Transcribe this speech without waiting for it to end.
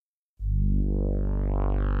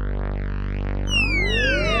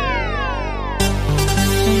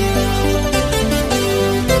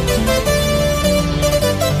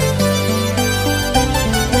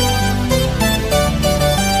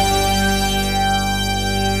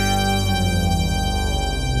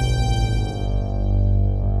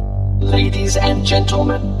Ladies and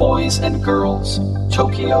gentlemen, boys and girls,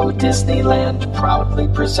 Tokyo Disneyland proudly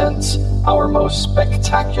presents our most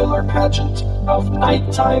spectacular pageant of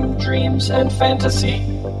nighttime dreams and fantasy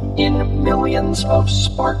in millions of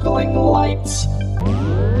sparkling lights.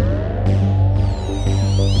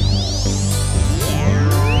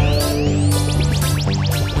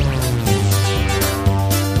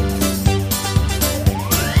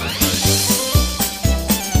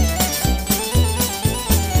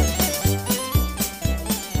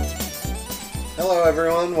 Hello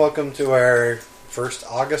everyone, welcome to our first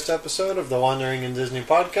August episode of the Wandering in Disney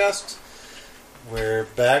podcast. We're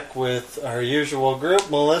back with our usual group,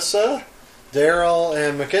 Melissa, Daryl,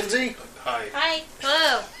 and Mackenzie. Hi. Hi.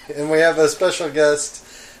 Hello. And we have a special guest,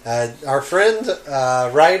 our friend,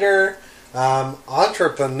 writer,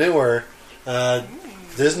 entrepreneur,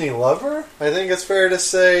 Disney lover, I think it's fair to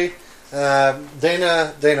say,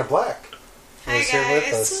 Dana Black. Hi, is here with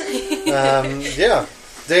guys. us. Yeah.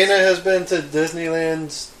 Dana has been to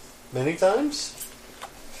Disneyland many times.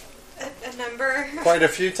 A number? Quite a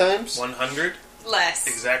few times. 100? Less.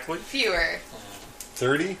 Exactly. Fewer.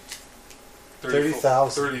 30?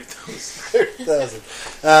 30,000.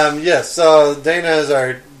 30,000. Yes, so Dana is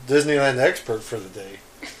our Disneyland expert for the day.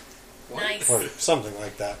 Nice. Or something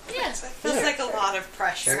like that. Yeah. It feels like a lot of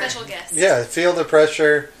pressure. Special guest. Yeah, feel the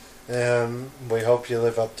pressure. We hope you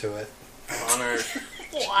live up to it. Honored.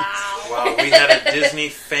 Wow. Wow, we had a Disney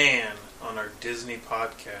fan on our Disney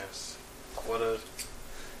podcast. What a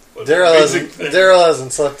amazing thing. Daryl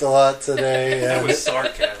hasn't slept a lot today. That was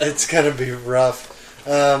sarcasm. It's gonna be rough.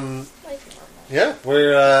 Yeah,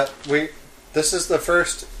 this is the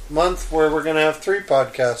first month where we're gonna have 3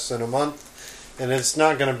 podcasts in a month, and it's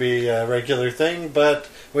not gonna be a regular thing. But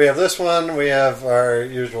we have this one, we have our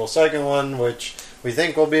usual second one, which we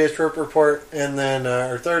think will be a trip report, and then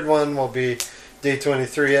our third one will be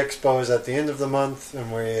D23 Expo is at the end of the month,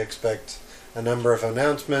 and we expect a number of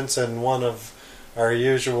announcements, and one of our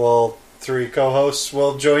usual 3 co-hosts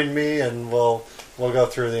will join me, and we'll go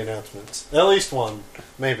through the announcements. At least one,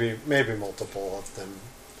 maybe multiple of them.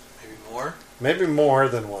 Maybe more? Maybe more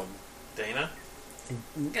than one. Dana?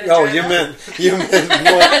 Oh, you meant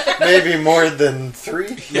more, maybe more than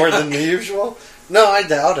 3? More than the usual? No, I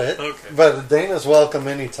doubt it. Okay. But Dana's welcome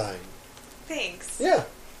anytime. Thanks. Yeah.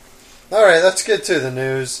 Alright, let's get to the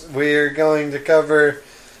news. We're going to cover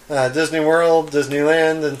Disney World,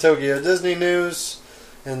 Disneyland, and Tokyo Disney news.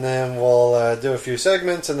 And then we'll do a few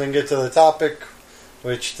segments and then get to the topic,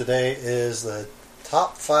 which today is the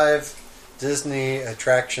top 5 Disney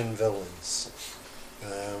attraction villains.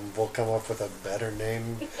 We'll come up with a better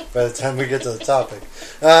name by the time we get to the topic.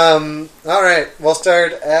 Alright, we'll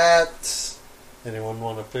start at... Anyone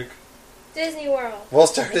want to pick? Disney World. We'll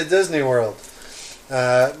start at Disney World.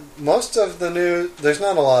 Most of the news, there's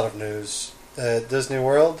not a lot of news at Disney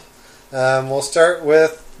World. We'll start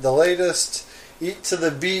with the latest Eat to the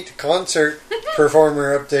Beat concert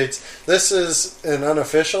performer updates. This is an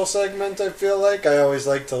unofficial segment, I feel like. I always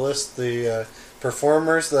like to list the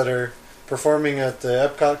performers that are performing at the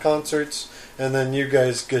Epcot concerts, and then you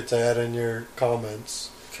guys get to add in your comments.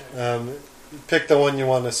 Okay. Pick the one you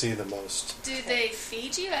want to see the most. Do they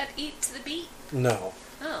feed you at Eat to the Beat? No,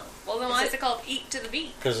 Oh. Well, then why is it called Eat to the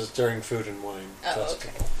Beat? because it's during Food and Wine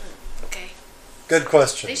Festival. Okay. Good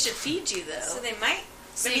question. They should feed you, though. So they might.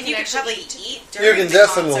 So I you mean, can you could actually probably eat. eat You during can the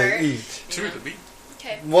definitely concert. eat. To the beat.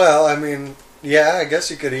 Okay. Well, I mean, yeah, I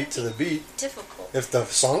guess you could eat to the beat. Difficult. If the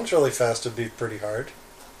song's really fast, it'd be pretty hard.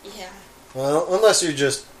 Yeah. Well, unless you're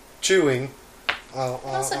just chewing. It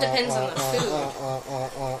also depends on the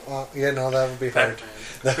food. Yeah, no, that would be hard.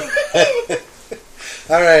 Pac-Man.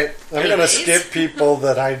 Alright, I'm going to Anyways. skip people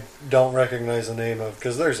that I don't recognize the name of,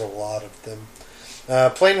 because there's a lot of them.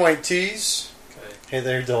 Plain White Tees. Okay. Hey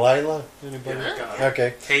there, Delilah. Anybody? Yeah, got it.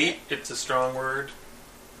 Okay. Hate, it's a strong word,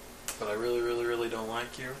 but I really, really, really don't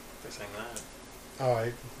like you. They're saying that. Oh,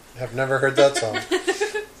 I have never heard that song.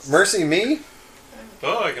 Mercy Me?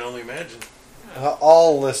 Oh, I can only imagine.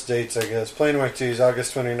 All list dates, I guess. Plain White Tees,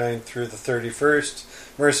 August 29th through the 31st.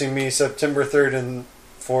 Mercy Me, September 3rd and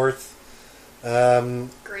 4th.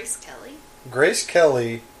 Grace Kelly. Grace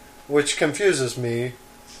Kelly, which confuses me.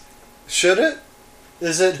 Should it?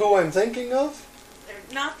 Is it who I'm thinking of? They're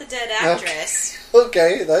not the dead actress.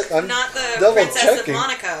 Okay, I'm Not the double Princess checking. of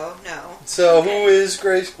Monaco. No. So Okay. who is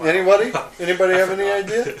Grace? Wow. Anybody? Anybody I have any forgot.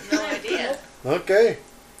 idea? No idea. Okay.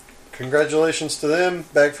 Congratulations to them,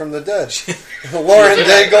 back from the dead. Lauren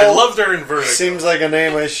Daigle. I loved her in Vertigo. Seems like a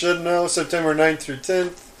name I should know. September 9th through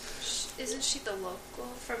 10th. Isn't she the local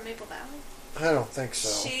from Maple Valley? I don't think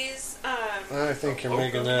so. She's I think you're Oh,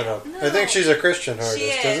 making okay. that up. No. I think she's a Christian artist, she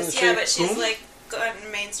isn't is, she? yeah, but she's Who? like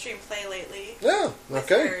gotten mainstream play lately. Yeah, With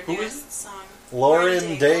okay. her Who newest is it? song.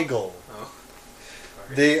 Lauren Daigle. Oh.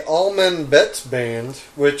 The Allman Betts Band,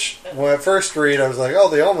 which when I first read, I was like, oh,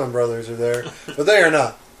 the Allman Brothers are there. But they are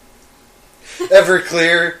not.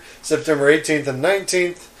 Everclear, September 18th and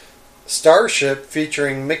 19th. Starship,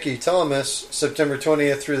 featuring Mickey Thomas, September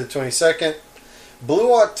 20th through the 22nd.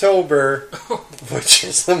 Blue October, which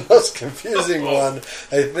is the most confusing one,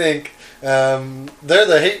 I think. They're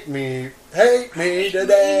the Hate Me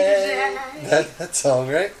Today. That song,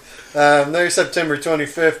 right? They're September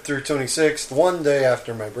 25th through 26th, one day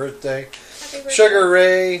after my birthday. Sugar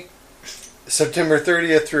Ray, September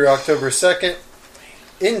 30th through October 2nd.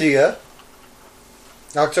 India,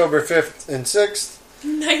 October 5th and 6th.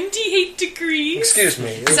 98 degrees. Excuse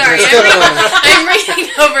me. Sorry, I'm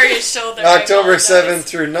reading over his shoulder. October 7th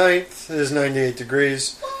through 9th is 98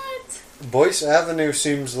 degrees. What? Boyce Avenue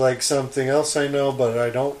seems like something else I know, but I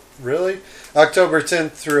don't really. October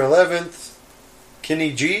 10th through 11th,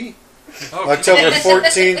 Kenny G. Oh, October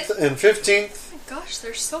 14th and 15th, Oh my gosh,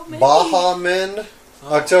 there's so many. Baha Men.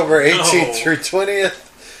 October 18th through 20th,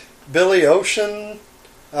 Billy Ocean.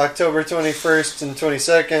 October 21st and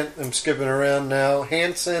 22nd. I'm skipping around now.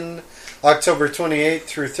 Hanson, October 28th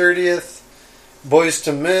through 30th. Boyz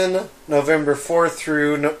II Men, November 4th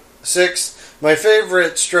through 6th. My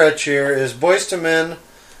favorite stretch here is Boyz II Men,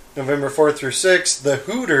 November 4th through 6th. The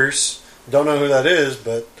Hooters, don't know who that is,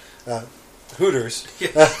 but Hooters.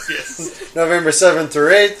 Yes. November 7th through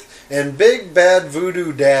 8th. And Big Bad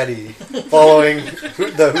Voodoo Daddy, following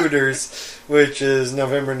the Hooters, which is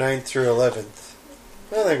November 9th through 11th.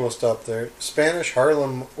 I think we'll stop there. Spanish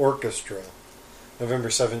Harlem Orchestra, November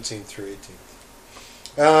 17th through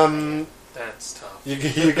 18th. That's tough.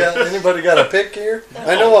 You got anybody got a pick here?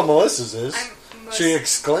 I know what Melissa's is. I'm She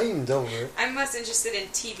exclaimed over it. I'm most interested in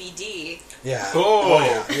TBD. Yeah.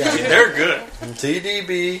 Oh, yeah. They're good. And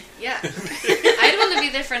TDB. Yeah. I'd want to be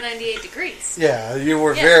there for 98 degrees. Yeah, you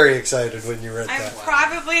were Yeah. very excited when you read I'm that.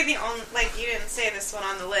 probably the only, like, you didn't say this one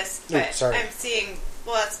on the list, Oh, but sorry. I'm seeing,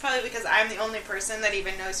 well, it's probably because I'm the only person that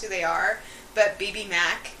even knows who they are, but BB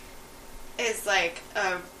Mac is, like,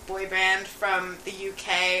 a boy band from the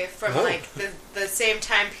UK from, Oh. like, the same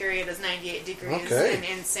time period as 98 Degrees Okay. and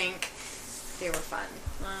NSYNC. They were fun.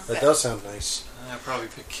 That does sound nice. I'd probably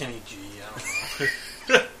pick Kenny G. I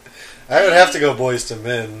don't know. I would have to go Boys to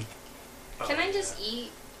Men. Can I just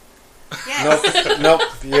eat? Yes. Nope.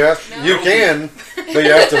 You can, but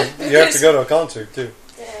you have to go to a concert too.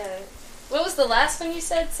 What was the last one you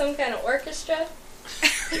said? Some kind of orchestra?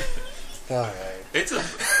 All right. It's a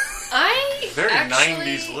I very actually,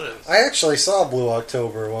 90s list. I actually saw Blue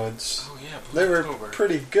October once. Oh, yeah. They were October.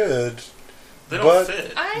 pretty good. They don't but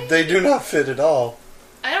fit. They do not fit at all.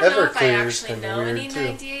 I don't know if I Everclear is actually kinda know weird, any too.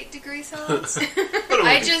 98 degree songs. But it would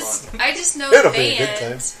I be just fun. know It'll the be a good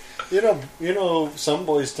band. time. You know some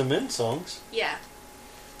Boys to Men songs. Yeah.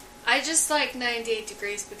 I just like 98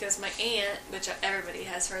 Degrees because my aunt, which everybody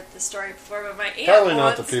has heard the story before, but my aunt Probably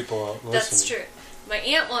not once, the people out listening. That's true. My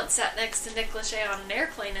aunt once sat next to Nick Lachey on an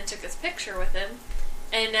airplane and took his picture with him.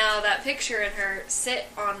 And now that picture and her sits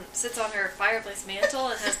on her fireplace mantle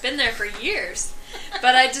and has been there for years.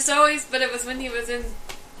 But but it was when he was in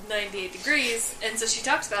 98 Degrees, and so she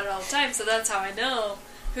talks about it all the time, so that's how I know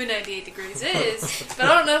who 98 Degrees is. But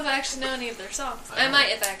I don't know if I actually know any of their songs. I might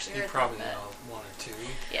if I actually You heard probably them. know one or two.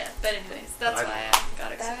 But yeah, but anyways, that's I why don't I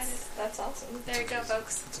got excited. That's awesome. There you go,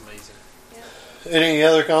 folks. It's amazing. Any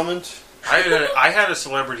other comments? I had a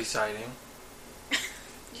celebrity sighting.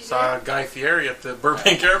 Saw Guy Fieri at the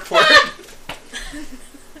Burbank Airport.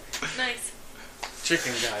 Nice.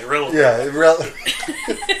 Chicken guy, real. Yeah,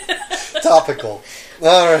 topical.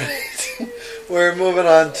 All right, we're moving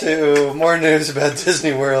on to more news about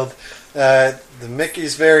Disney World. The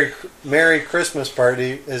Mickey's Very Merry Christmas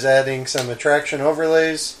Party is adding some attraction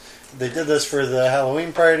overlays. They did this for the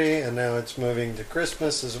Halloween party, and now it's moving to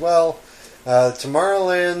Christmas as well.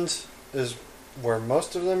 Tomorrowland is where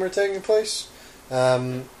most of them are taking place.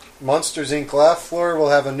 Monsters Inc. Laugh Floor will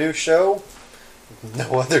have a new show.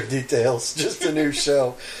 No other details, just a new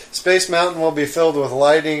show. Space Mountain will be filled with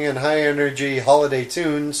lighting and high-energy holiday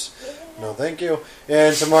tunes. No, thank you.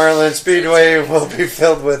 And Tomorrowland Speedway will be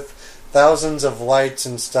filled with thousands of lights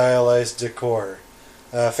and stylized decor.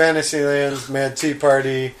 Fantasyland's Mad Tea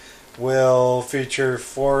Party will feature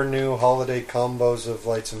 4 new holiday combos of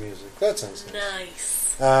lights and music. That sounds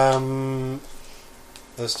nice. Nice.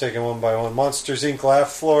 Let's take it one by one. Monsters Inc.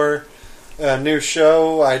 Laugh Floor. New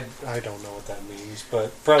show. I don't know what that means,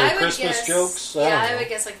 but probably I would Christmas guess, jokes. I would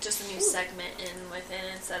guess like just a new segment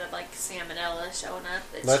instead of like Sam and Ella showing up.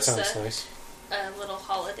 It's That just sounds nice. a little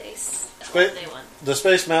holiday holiday one. The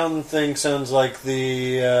Space Mountain thing sounds like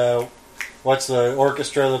the what's the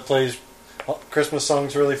orchestra that plays Christmas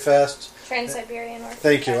songs really fast? Trans-Siberian Orchestra.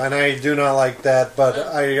 Thank you. And I do not like that, but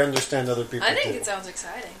I understand other people. I think do. it sounds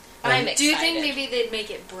exciting. I'm excited. Do you think maybe they'd make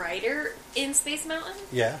it brighter in Space Mountain?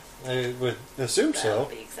 Yeah, I would assume That so. would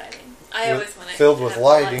be exciting. I always want to filled with have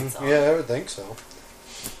lighting. lights on. Yeah, I would think so.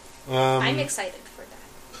 I'm excited for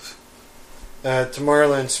that.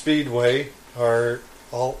 Tomorrowland Speedway, our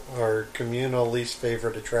communal least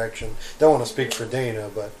favorite attraction. Don't want to speak for Dana,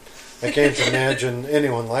 but I can't imagine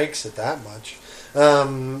anyone likes it that much.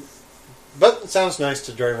 But it sounds nice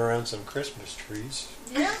to drive around some Christmas trees.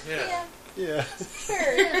 Yeah. Yeah. Sure.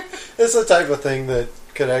 It's the type of thing that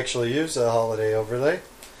could actually use a holiday overlay.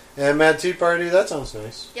 And Mad Tea Party, that sounds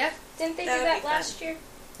nice. Yeah. Didn't they That do would that be last fun. year?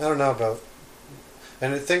 I don't know about...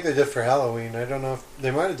 And I think they did for Halloween. I don't know if... They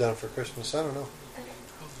might have done it for Christmas. I don't know.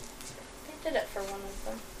 They did it for one of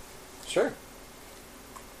them. Sure.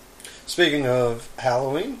 Speaking of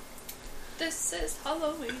Halloween... This is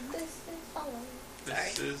Halloween. This is Halloween.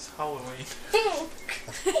 This is Halloween.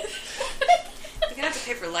 You're gonna have to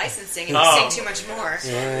pay for licensing if Oh. you sing too much more.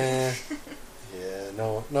 Yeah. Yeah,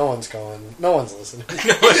 no one's going. No one's listening.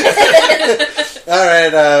 All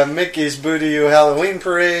right, Mickey's Boo to You Halloween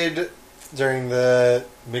Parade during the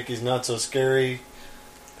Mickey's Not So Scary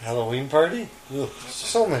Halloween Party. Ugh,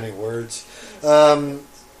 so many words.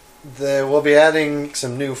 We'll be adding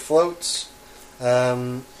some new floats.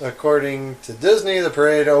 According to Disney, the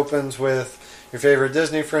parade opens with your favorite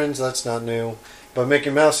Disney friends. That's not new. But Mickey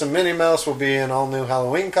Mouse and Minnie Mouse will be in all new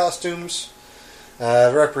Halloween costumes.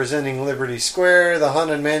 Representing Liberty Square, the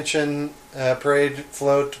Haunted Mansion parade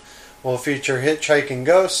float will feature hitchhiking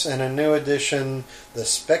ghosts and a new addition, the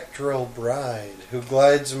Spectral Bride, who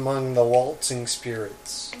glides among the waltzing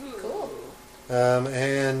spirits. Cool.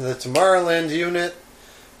 And the Tomorrowland unit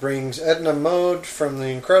brings Edna Mode from The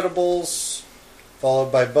Incredibles,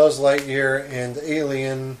 followed by Buzz Lightyear and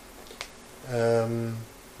Alien.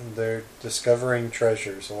 They're discovering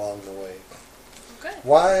treasures along the way. Okay.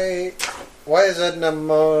 Why is Edna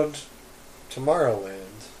Mode Tomorrowland?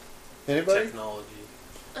 Anybody? Technology.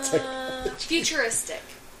 Futuristic.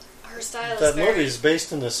 Her style That is very... movie's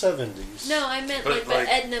based in the 70s. No, I meant But but like-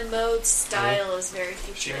 Edna Mode's style is very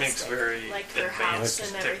futuristic. She makes very like her house advanced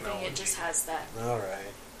and everything. technology. It just has that.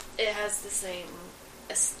 Alright. It has the same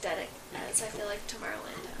aesthetic as I feel like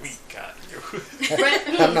Tomorrowland We has. got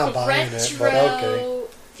you. I'm not buying it, but okay.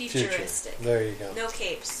 Futuristic. Future. There you go. No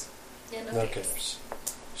capes. Yeah, no No capes.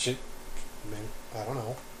 capes. I don't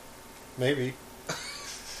know. Maybe.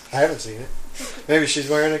 I haven't seen it. Maybe she's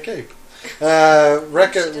wearing a cape.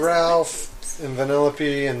 Wreck-It Ralph and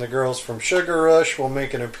Vanellope and the girls from Sugar Rush will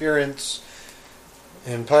make an appearance.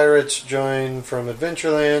 And Pirates join from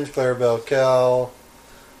Adventureland. Clarabelle Cal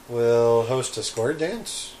will host a square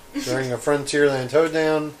dance during a Frontierland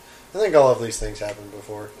hoedown. I think all of these things happened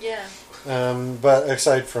before. Yeah. But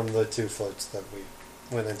aside from the two floats that we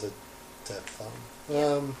went into depth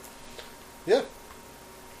on. Yeah.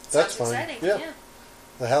 That's Sounds fine. exciting. Yeah. Yeah.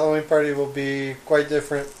 The Halloween party will be quite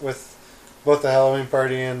different with both the Halloween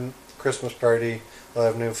party and Christmas party. They'll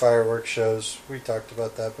have new fireworks shows. We talked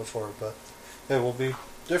about that before, but it will be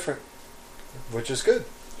different, which is good.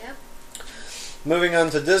 Yeah. Moving on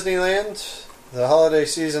to Disneyland. The holiday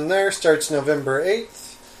season there starts November 8th.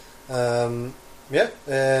 Yeah,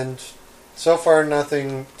 and so far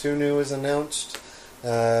nothing too new is announced.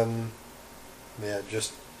 Yeah,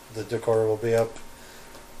 just the decor will be up,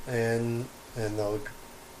 and they'll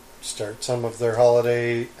start some of their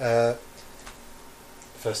holiday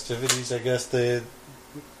festivities. I guess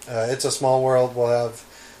It's a Small World will have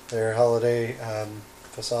their holiday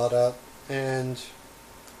facade up, and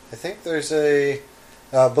I think there's a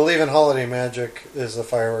Believe in Holiday Magic is the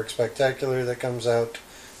fireworks spectacular that comes out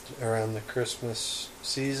around the Christmas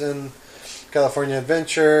season. California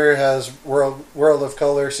Adventure has World of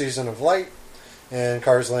Color Season of Light, and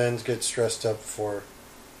Cars Land gets dressed up for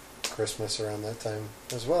Christmas around that time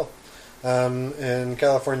as well. In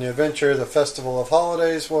California Adventure, the Festival of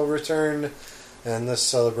Holidays will return, and this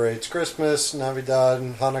celebrates Christmas, Navidad,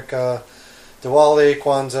 Hanukkah, Diwali,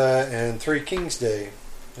 Kwanzaa, and Three Kings Day.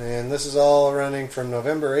 And this is all running from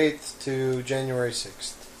November 8th to January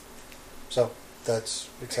 6th. So, that's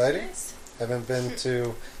exciting. Nice. Haven't been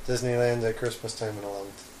to Disneyland at Christmas time in a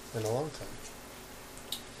long time.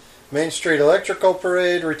 Main Street Electrical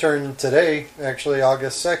Parade returned today, actually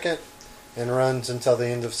August 2nd, and runs until the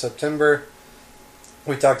end of September.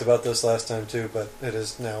 We talked about this last time too, but it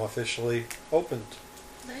is now officially opened.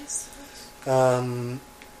 Nice. In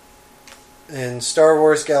Star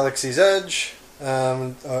Wars Galaxy's Edge,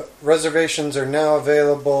 Reservations are now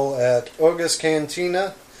available at Oga's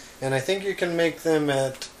Cantina, and I think you can make them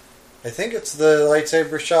at, I think it's the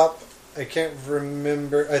lightsaber shop. I can't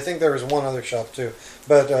remember. I think there was one other shop too,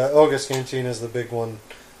 but Oga's Cantina is the big one,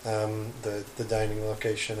 the dining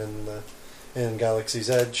location in Galaxy's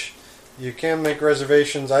Edge. You can make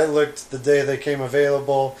reservations. I looked the day they came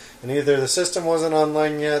available, and either the system wasn't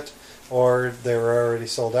online yet, or they were already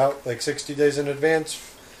sold out, like 60 days in advance.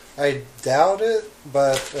 I doubt it,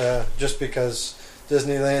 but just because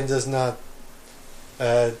Disneyland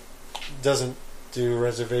doesn't do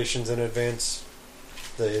reservations in advance.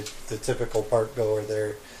 The typical park goer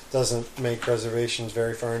there doesn't make reservations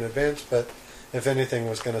very far in advance, but if anything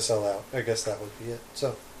was going to sell out, I guess that would be it.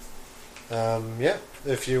 So,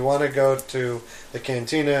 if you want to go to the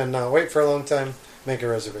Cantina and not wait for a long time, make a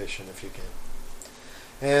reservation if you can.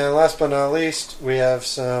 And last but not least, we have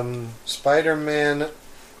some Spider-Man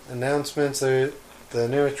announcements. The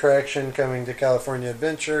new attraction coming to California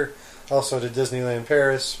Adventure, also to Disneyland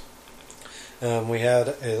Paris. We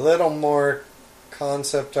had a little more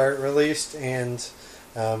concept art released, and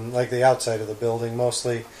like the outside of the building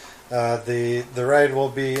mostly. The ride will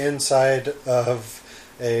be inside of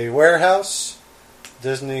a warehouse.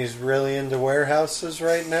 Disney's really into warehouses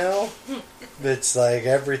right now. It's like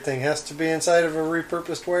everything has to be inside of a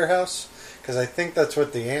repurposed warehouse, because I think that's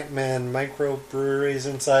what the Ant-Man microbrewery is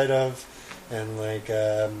inside of, and like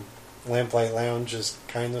Lamplight Lounge is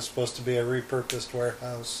kind of supposed to be a repurposed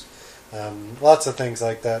warehouse. Lots of things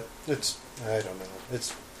like that. I don't know.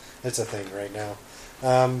 It's a thing right now.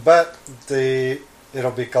 But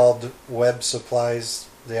it'll be called Web Supplies.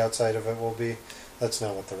 The outside of it will be. That's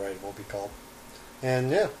not what the ride will be called.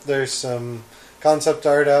 And yeah, there's some concept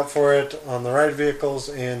art out for it on the ride vehicles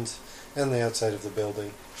and the outside of the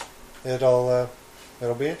building. It'll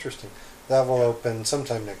be interesting. That will open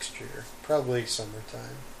sometime next year, probably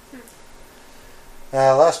summertime.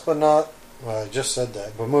 Last but not, well, I just said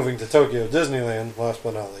that, but moving to Tokyo Disneyland, last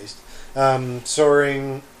but not least,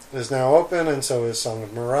 Soaring is now open, and so is Song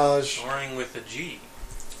of Mirage. Soaring with a G.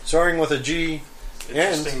 Soaring with a G.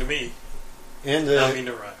 Interesting to me. And I mean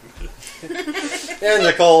to rhyme. and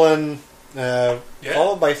the colon,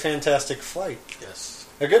 followed by Fantastic Flight. Yes.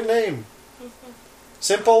 A good name.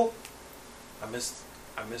 Simple. I missed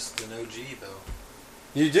the no G though.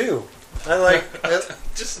 You do. I like.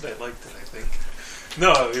 Just that I liked it. I think.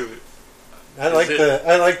 No, I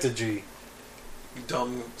like the G.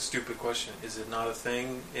 Dumb, stupid question. Is it not a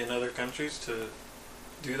thing in other countries to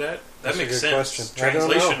do that? That That's makes a good sense. question.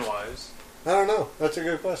 Translation-wise. I don't know. That's a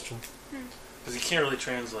good question. Because you can't really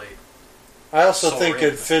translate. I also Soaring. think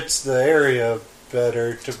it fits the area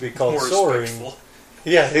better to be called More Soaring. respectful.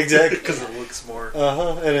 Yeah, exactly. Because it looks more...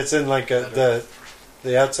 And it's in like the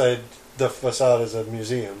outside, the facade is a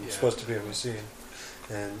museum. It's supposed to be a museum.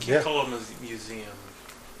 And Can't call them a museum.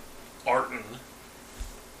 Artin.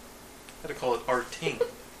 Had to call it arting.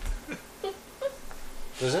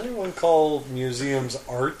 Does anyone call museums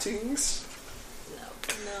artings?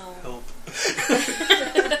 No. Help.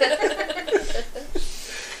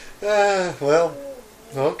 Well,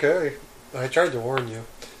 okay. I tried to warn you.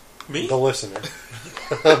 Me? The listener.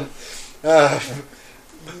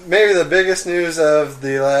 Maybe the biggest news of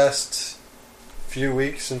the last few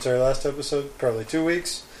weeks since our last episode, probably 2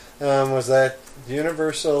 weeks, was that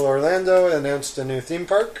Universal Orlando announced a new theme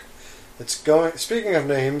park. It's going. Speaking of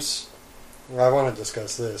names, I want to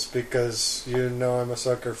discuss this because you know I'm a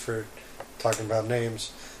sucker for talking about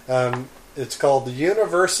names. It's called the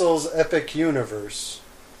Universal's Epic Universe.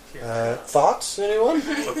 Thoughts, anyone?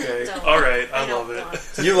 Okay, Don't. all right, I don't love it.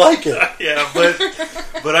 want You like it? Yeah,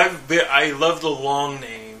 but I love the long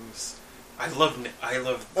names. I love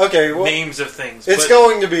Okay, well, names of things. it's but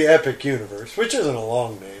going to be Epic Universe, which isn't a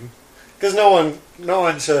long name, because no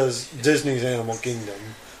one says Disney's Animal Kingdom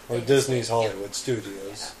or Disney's Hollywood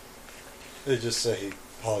Studios. They just say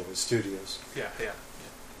Hollywood Studios. Yeah.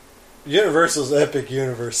 Universal's Epic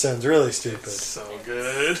Universe sounds really stupid. It's so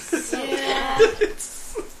good. Yeah.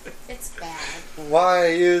 It's bad. Why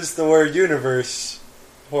use the word universe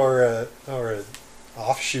or a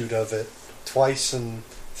offshoot of it twice in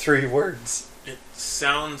 3 words? It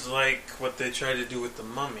sounds like what they tried to do with the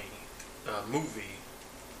Mummy movie,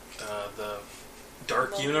 the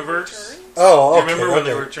Dark Universe. Oh, okay. You remember when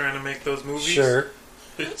they okay. were trying to make those movies? Sure.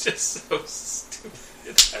 It's just so stupid.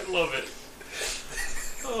 I love it.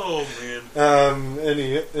 Oh man.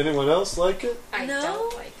 Anyone else like it? I No.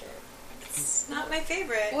 don't like it. It's not my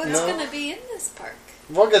favorite. What's No. going to be in this park?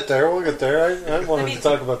 We'll get there. I wanted to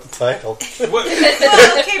talk about the title. What?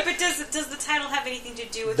 Well, okay, but does the title have anything to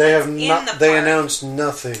do with They what's have in not. the They park? announced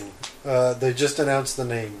nothing. They just announced the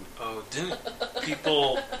name. Oh, didn't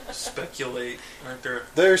people speculate. Aren't there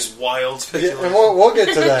There's wild Yeah, speculations? and we'll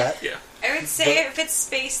get to that. Yeah. I would say if it's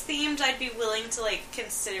space themed, I'd be willing to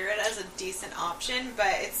consider it as a decent option, but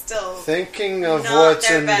it's still Thinking of not what's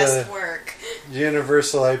their in best the work.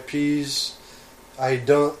 Universal IPs, I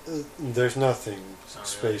don't. There's nothing It's not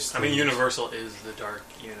space. really. I mean, themed. Universal is the dark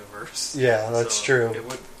universe. Yeah, that's so true. It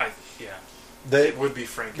would. They It would be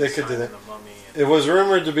Frankenstein they could do that. and the Mummy. It was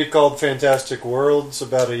rumored to be called Fantastic Worlds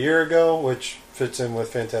about a year ago, which fits in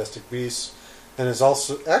with Fantastic Beasts, and is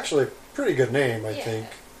also actually a pretty good name, I Yeah. think.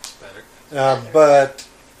 It's better. But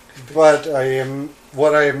what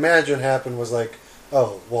I imagine happened was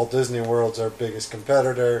Walt Disney World's our biggest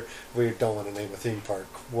competitor. We don't want to name a theme park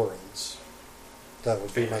Worlds. That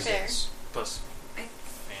would be my Fair. guess. Plus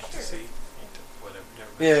fantasy, whatever.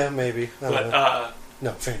 Never mind. Yeah, maybe. I don't know. But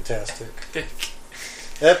No, fantastic.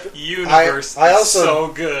 Universe I is also- so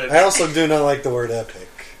good. I also do not like the word epic.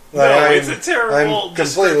 No, it's a terrible I'm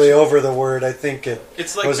completely description. over the word. I think it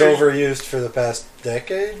It's like was they're- overused for the past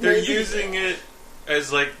decade. They're maybe? using it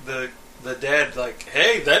as like the dad, like,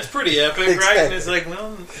 hey, that's pretty epic, right? Exactly. And it's like,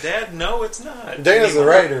 well, Dad, no, it's not. Dana's the anymore.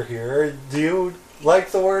 writer here. Do you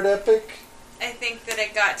like the word epic? I think that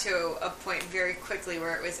it got to a point very quickly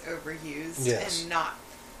where it was overused Yes. and not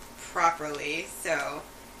properly. So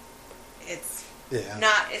it's Yeah.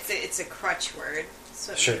 not. It's a crutch word. That's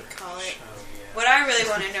what Sure. we call it. Oh, yeah. What I really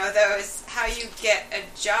want to know though is how you get a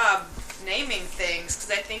job naming things,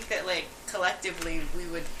 because I think that collectively we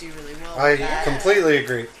would do really well. I with that. completely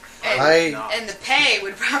agree. And, No. and the pay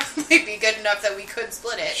would probably be good enough that we could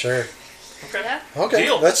split it. Sure. Okay. Yeah. Okay,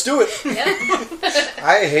 Deal. let's do it. Yeah.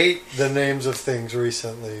 I hate the names of things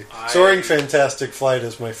recently. I- Soaring Fantastic Flight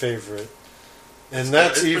is my favorite. And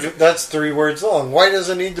That's that's good. even that's 3 words long. Why does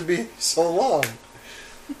it need to be so long?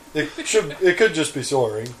 It could just be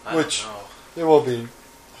soaring, I which don't know. it will be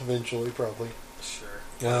eventually probably.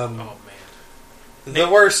 Sure. Um, Oh man. The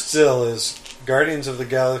worst still is Guardians of the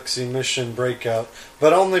Galaxy Mission Breakout,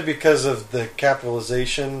 but only because of the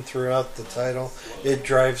capitalization throughout the title. It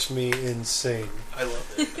drives me insane. I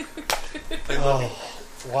love it. I love Oh,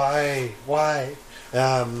 why?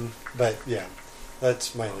 But yeah,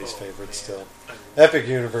 that's my least Oh, favorite man. still. I- Epic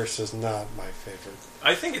Universe is not my favorite.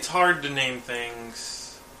 I think it's hard to name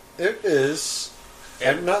things. It is.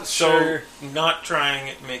 I'm and not so sure. Not trying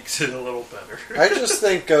it makes it a little better. I just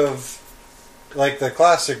think of the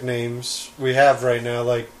classic names we have right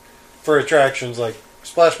now, for attractions,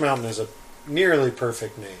 Splash Mountain is a nearly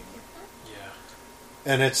perfect name,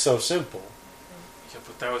 Yeah. and it's so simple. Yeah,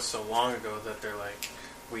 but that was so long ago that they're like,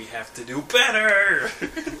 we have to do better.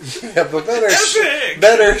 Yeah, but Epic!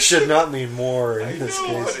 better should not mean more I in this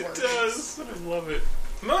know, case. but it does. I love it.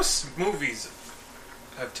 Most movies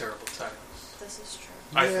have terrible titles. This is true.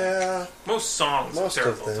 I think. Yeah, Most songs Most have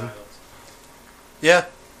of terrible them. titles. yeah,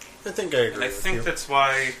 I think I agree. And I with think you. that's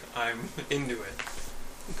why I'm into it.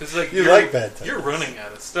 Because You like bad titles. You're running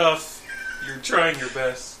out of stuff. You're trying your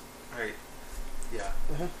best. Right. Yeah.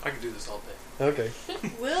 Uh-huh. I could do this all day. Okay.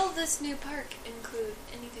 Will this new park include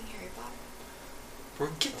anything Harry Potter?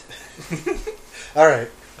 We're getting All right.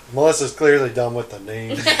 Melissa's clearly done with the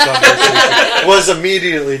name conversation. Was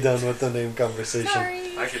immediately done with the name conversation.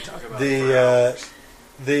 Sorry. I could talk about it for hours.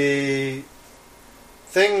 The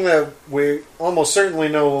thing that we almost certainly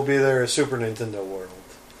know will be there is Super Nintendo World.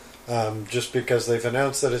 Just because they've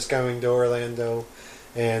announced that it's coming to Orlando,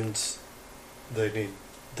 and they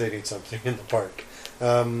need something in the park.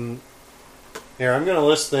 Here, I'm going to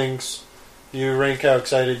list things. You rank how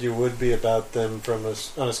excited you would be about them on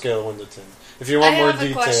a scale of 1 to 10. If you want I more have a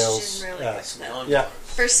details, question really ask. quick, though. Yeah.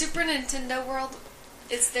 For Super Nintendo World,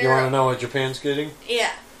 is there... You want to know what Japan's getting?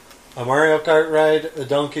 Yeah. A Mario Kart ride, a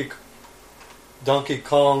Donkey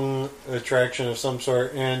Kong attraction of some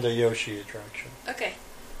sort, and a Yoshi attraction. Okay.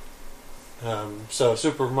 So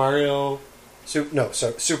Super Nintendo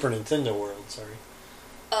World. Sorry,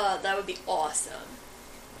 That would be awesome.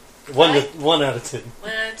 1 Right? out of 10.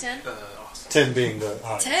 1 out of 10? Awesome. 10 being the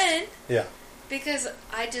highest. 10? Yeah. Because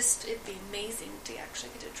it'd be amazing to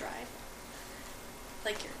actually get to drive.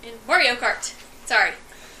 Like you're in Mario Kart. Sorry.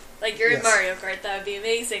 Like you're in Yes. Mario Kart. That would be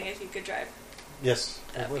amazing if you could drive. Yes.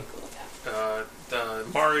 That it would would. be cool. The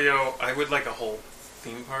Mario, I would like a whole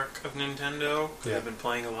theme park of Nintendo. Because Yeah. I've been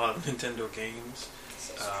playing a lot of Nintendo games.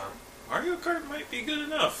 Mario Kart might be good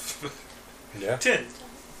enough. Yeah. 10.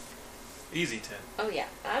 Easy 10. Oh yeah,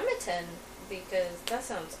 I'm a 10 because that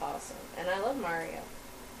sounds awesome, and I love Mario.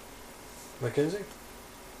 Mackenzie?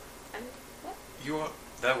 I'm what? You are,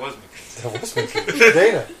 that was me. That was Mackenzie.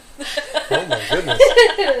 Dana. Oh my goodness.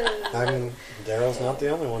 Daryl's not the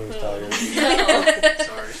only one who's tired. No,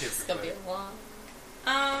 Sorry. it's gonna be a long.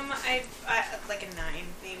 I like a 9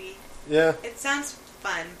 maybe. Yeah. It sounds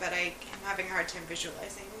fun, but I am having a hard time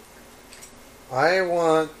visualizing.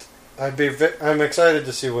 I'm excited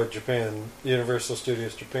to see what Universal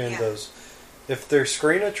Studios Japan does. If they're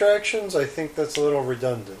screen attractions, I think that's a little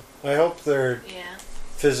redundant. I hope they're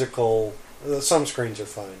physical. Some screens are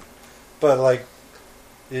fine. But, like,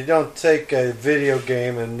 you don't take a video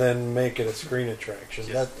game and then make it a screen attraction.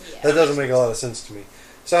 That doesn't make a lot of sense to me.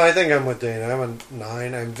 So I think I'm with Dana. I'm a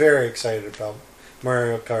 9. I'm very excited about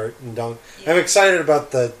Mario Kart and Donkey. I'm excited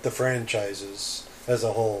about the franchises as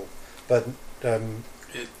a whole. But I'm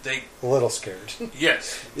a little scared.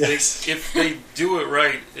 Yes. Yes. If they do it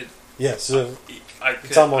right, it's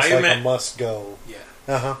almost like a must go. Yeah.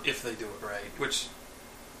 Uh-huh. If they do it right, which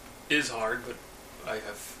is hard, but I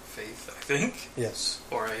have faith, I think. Yes.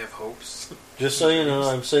 Or I have hopes. Just so you know,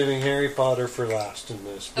 I'm saving Harry Potter for last in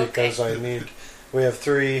this because we have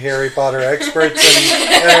 3 Harry Potter experts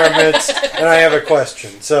in our midst, and I have a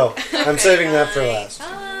question. So I'm saving that for last.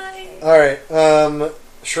 Bye. All right.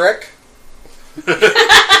 Shrek?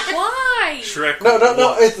 Why? Shrek. No.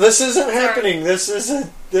 This isn't happening. This is a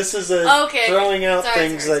throwing out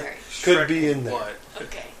things that could Shrek be in there. What?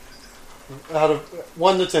 Okay. Out of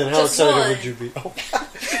 1 to 10, how Just excited 1. would you be?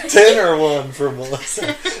 10 or 1 for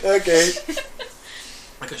Melissa? Okay.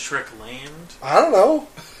 Like a Shrek land? I don't know.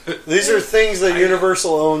 These are things that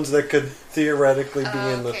Universal owns that could theoretically be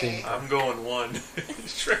in the theme. I'm going 1.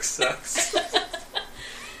 Shrek sucks.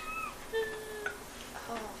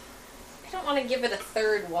 I don't want to give it a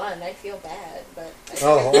third one. I feel bad, but...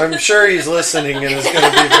 I'm sure he's listening and is going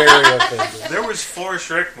to be very offended. There was 4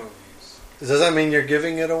 Shrek movies. Does that mean you're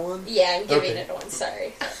giving it a 1? Yeah, I'm giving it a 1.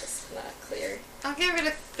 Sorry. That was not clear. I'll give it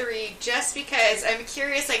a 3 just because I'm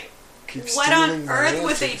curious, like, Keep what on stealing my earth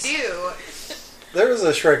would they answers. do? There was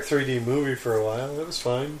a Shrek 3D movie for a while. It was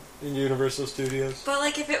fine in Universal Studios. But,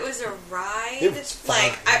 like, if it was a ride, It was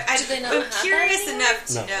fine. like, Do they not I'm have curious that enough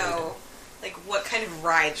to No, they know, don't. like, what kind of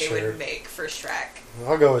ride they Sure. would make for Shrek.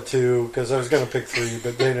 I'll go with 2 because I was going to pick 3,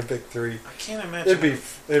 but Dana picked 3. I can't imagine.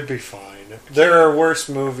 It'd be fine. There are worse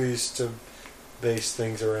movies to base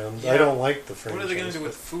things around. Yeah. I don't like the franchise. What are they going to do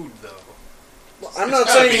with food, though? Well, I'm It's not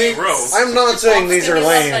gotta be saying gross. I'm not saying these are Love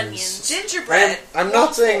lands. onions. Gingerbread. I'm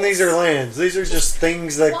not saying these are lands. These are just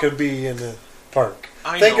things that could be in the park.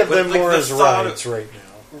 I Think know, of but, them like, more the as thought rides right now.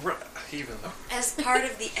 Even though. As part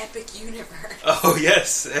of the epic universe. Oh,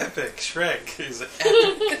 yes. Epic. Shrek is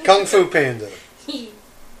epic. Kung Fu Panda.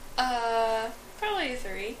 Probably a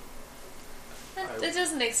 3. It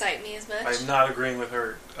doesn't excite me as much. I'm not agreeing with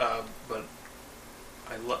her, but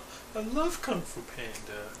I love Kung Fu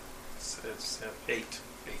Panda. It's 8.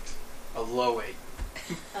 A low 8.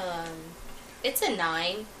 It's a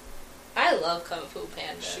 9. I love Kung Fu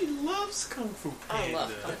Panda. She loves Kung Fu Panda. I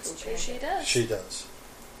love Kung Fu True, Panda. she does. She does.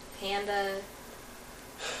 Panda.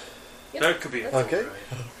 Yep. That could be a Okay. 4, right?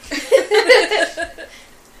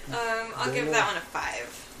 I'll give that one a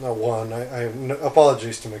 5. No, 1.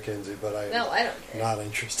 Apologies to Mackenzie, but I'm No, I don't care. not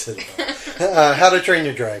interested. How to Train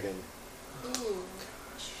Your Dragon. Ooh.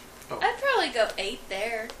 I'd probably go 8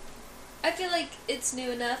 there. I feel like it's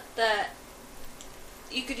new enough that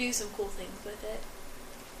you could do some cool things with it.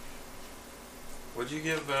 Would you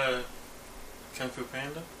give Kung Fu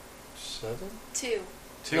Panda? 7? 2.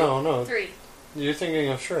 2? No. 3. You're thinking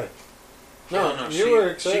of Shrek. No, you she- were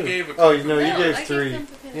excited. she gave a oh, Kung Fu no, you Panda. gave I gave 3. Kung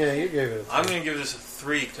Fu Panda Yeah, 3. you gave it a 3. I'm going to give this a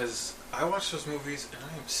 3 because I watch those movies and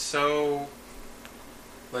I am so...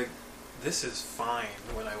 Like, this is fine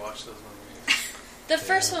when I watch those movies. The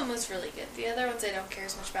first one was really good. The other ones I don't care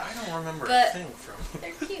as much about. I don't remember a But- thing from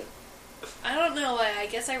They're cute. I don't know why. I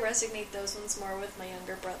guess I resonate those ones more with my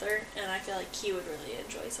younger brother, and I feel like he would really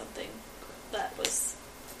enjoy something that was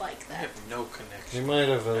like I that. have no connection. He might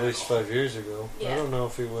have at at least all. 5 years ago. I Yeah. don't know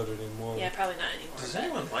if he would anymore. Yeah, probably not anymore. Does but-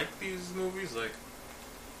 anyone like these movies?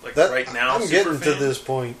 Like That, right now? I'm getting to Superfan? this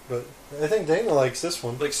point, but I think Dana likes this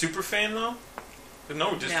one. Like Superfan though?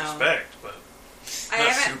 No disrespect, but I not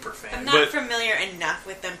haven't. Superfan. I'm not but familiar enough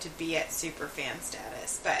with them to be at super fan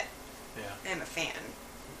status, but yeah, I'm a fan.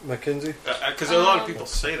 Mackenzie? because a lot of people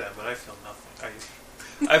say that, but I feel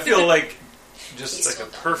nothing. I feel like just He's like still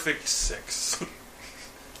a dumb. perfect 6. I'm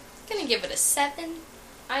gonna give it a 7.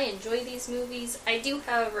 I enjoy these movies. I do,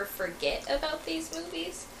 however, forget about these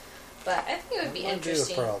movies, but I think it would be That might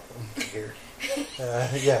interesting. Be the problem here.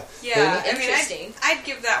 Yeah. Yeah, Dana? I mean, Interesting. I'd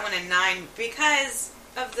give that one a 9 because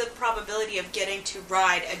of the probability of getting to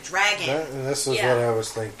ride a dragon. This is Yeah. what I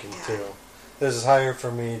was thinking Yeah. too. This is higher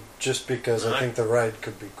for me just because I Right. think the ride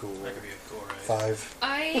could be cool. That could be a cool ride. 5.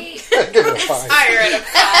 I Give it a 5. Higher at a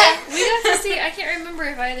 5. we'd have to see. I can't remember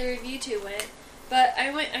if either of you two went, But I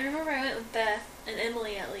remember I went with Beth and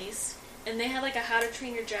Emily at least, and they had like a How to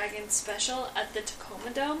Train Your Dragon special at the Tacoma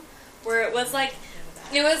Dome, where it was like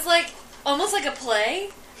almost like a play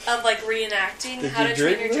of like reenacting How to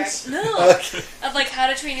Train Your Dragon. No, of like How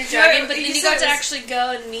to Train Your Dragon, but then you got to actually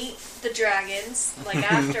go and meet the dragons like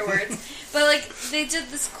afterwards. But like they did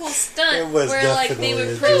this cool stunt where like they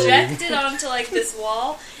would project it onto like this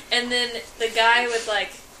wall, and then the guy would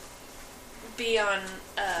like be on.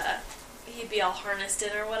 He'd be all harnessed in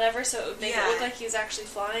or whatever, so it would make it look like he was actually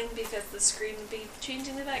flying because the screen would be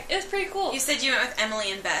changing the back. It was pretty cool. You said you went with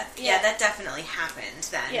Emily and Beth. Yeah, that definitely happened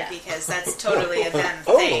then, because that's totally a them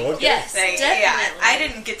thing. Okay. Yes, definitely. Yeah, I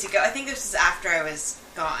didn't get to go. I think this was after I was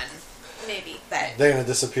gone. Maybe. But Dana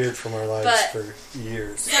disappeared from our lives for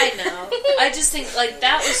years. Side note, I just think like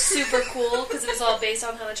that was super cool because it was all based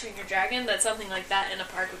on How to Train Your Dragon. That something like that in a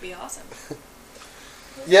park would be awesome.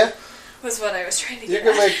 Yeah. Was what I was trying to You get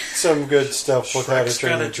can at. make some good stuff with How to Shrek's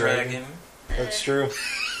Train got Your a Dragon. That's true.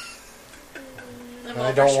 I'm I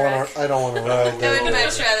over don't Shrek. want to. I don't want to ride I would that.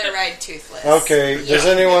 much rather ride Toothless. Okay. Does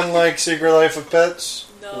anyone like Secret Life of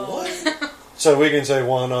Pets? No. So we can say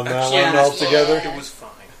one on that Actually, one yeah. altogether. It was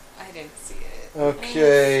fine. I didn't see it.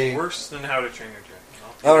 Okay. Worse than How to Train Your Dragon.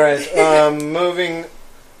 All right. Moving.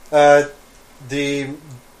 The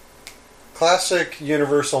classic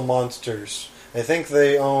Universal monsters. I think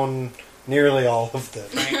they own nearly all of them.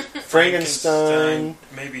 Frankenstein.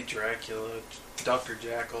 Maybe Dracula, Dr.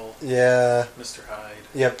 Jekyll, Yeah. Mr. Hyde.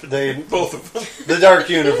 Yep. They Both of them. the Dark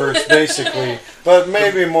Universe basically, but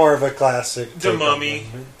maybe more of a classic. The take on Mummy.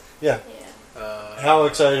 them. Yeah. How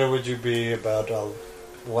excited would you be about a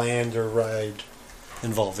land or ride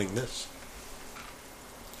involving this?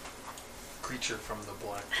 Creature from the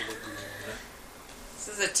Black Lagoon. This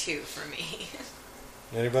is a 2 for me.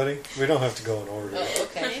 Anybody? We don't have to go in order. Oh,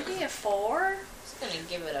 okay. Maybe a 4. I'm just gonna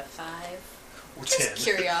give it a 5. Or Just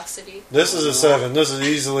 10. curiosity. This is a 7. This is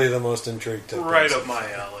easily the most intrigued. Right up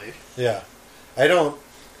my alley. Yeah.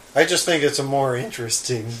 I just think it's a more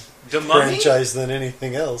interesting The Mummy? franchise than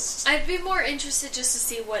anything else. I'd be more interested just to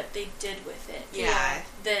see what they did with it. Yeah.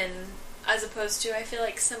 Than as opposed to I feel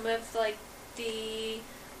like some of like the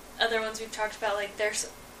other ones we've talked about like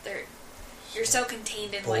you're so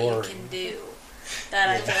contained in what you Boring. can do that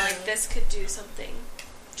I feel like this could do something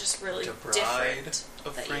just really The Bride different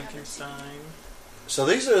of that you haven't seen. Frankenstein. So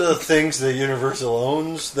these are the things that Universal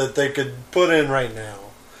owns that they could put in right now.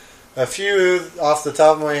 A few off the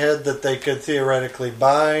top of my head that they could theoretically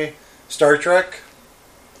buy. Star Trek.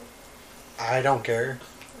 I don't care.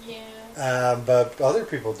 Yeah. But other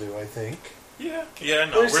people do, I think. Yeah,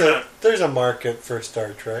 no, There's a market for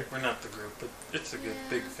Star Trek. we're not the group, but it's a good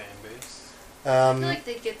big fan base. I feel like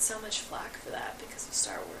they'd get so much flack for that because of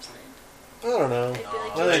Star Wars Land. I don't know. They'd be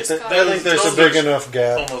like, No, you I just think, got I think there's a those big are enough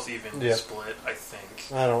gap. Almost even Yeah. split, I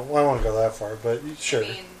think. I won't go that far, but sure. I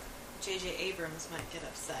mean, J.J. Abrams might get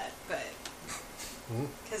upset, but Mhm.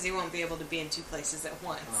 because he won't be able to be in 2 places at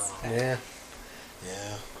once. Oh. Yeah.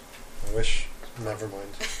 I wish. Never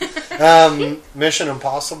mind. Mission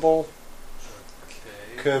Impossible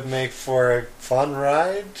Okay. could make for a fun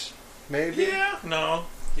ride, maybe. Yeah, no,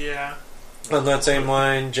 yeah. On that same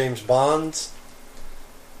line, James Bond.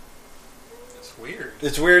 It's weird.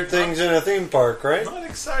 It's weird things in a theme park, right? Not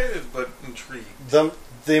excited, but intrigued. The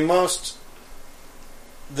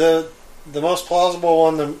most plausible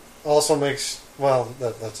one that also makes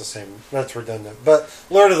that's the same. That's redundant. But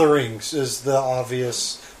Lord of the Rings is the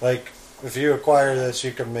obvious. Like, if you acquire this,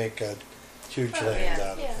 you can make a huge land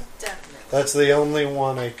out of it. Definitely. That's the only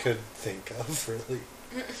one I could think of, really.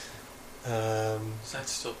 Is that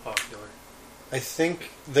still popular? I think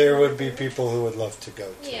there would be people who would love to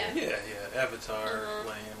go to. Yeah. Yeah. Avatar,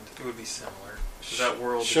 Land. It would be similar. That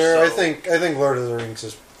world. Sure, is so, I think Lord of the Rings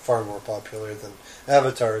is far more popular than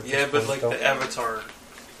Avatar. At Yeah, this but point, like don't the they? Avatar,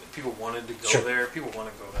 people wanted to go Sure. there. People want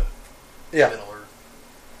to go to Yeah. Middle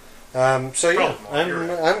Earth. So yeah, Probably more,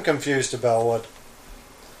 you're right. I'm confused about what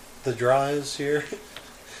the draw is here,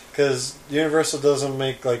 because Universal doesn't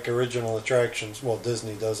make like original attractions. Well,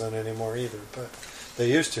 Disney doesn't anymore either, but they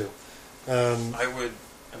used to. I would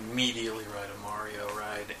immediately ride a Mario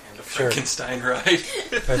ride and a Sure. Frankenstein ride. I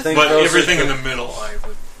think But those everything are in the- the middle, I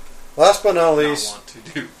would Last but not not least, want to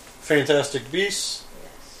do. Fantastic Beasts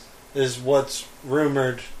Yes. is what's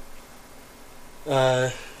rumored.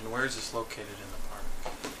 And where is this located in the park?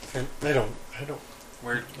 And I don't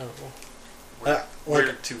Where know. where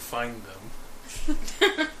Like- to find them?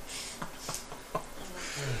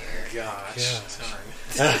 Gosh, Yeah.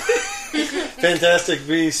 darn. Fantastic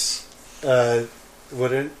Beasts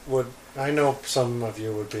would I know some of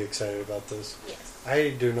you would be excited about this. Yes. I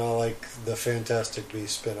do not like the Fantastic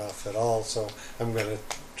Beasts spin-off at all, so I'm going to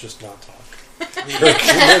just not talk. Can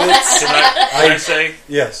I say?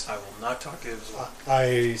 Yes. I will not talk as well.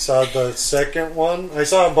 I saw the second one. I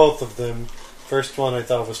saw both of them. First one I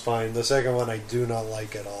thought was fine. The second one I do not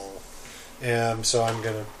like at all. So I'm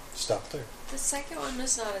going to stop there. The second one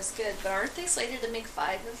was not as good, but aren't they slated to make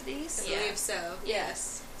 5 of these? I believe so.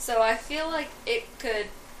 Yes. So I feel like it could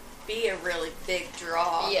be a really big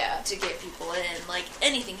draw to get people in. Like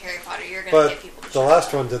anything Harry Potter, you're going to get people to the show last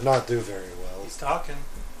up. one did not do very well. He's talking.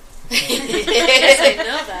 Yes, I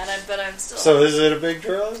know that, but I'm still... So is it a big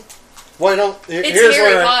draw? Why don't... It's here's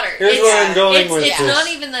Harry where Potter. Here's where I'm going with it's this. not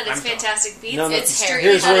even that it's I'm Fantastic Beasts. No, no. It's Harry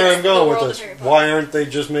Here's Potter. where I'm going The with world this. of Harry Potter. Why aren't they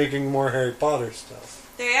just making more Harry Potter stuff?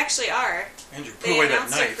 They actually are. Andrew, put They away that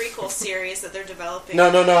announced a knife. prequel series that they're developing. No.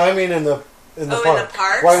 I mean in the in park. the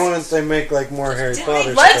parks? Why wouldn't they make like more Harry Did Potter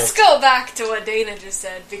they? Let's stuff? go back to what Dana just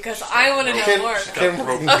said, because I want to know more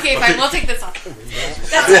about it. Okay, fine, we'll take this off.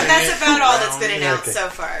 That's about all that's been announced Okay. so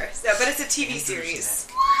far. So, but it's a TV series.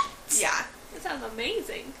 Yeah. That sounds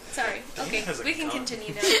amazing. Sorry. Okay, has a we can gun.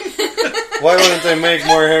 continue now. Why wouldn't they make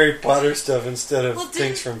more Harry Potter stuff instead of Well,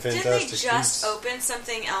 things from didn't Fantastic they just Beasts? open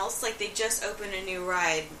something else? Like, they just opened a new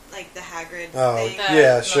ride, like the Hagrid Oh, thing.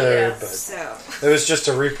 yeah, sure, yeah. but So, it was just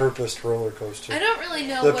a repurposed roller coaster I don't really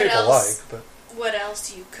know that what people else. like, What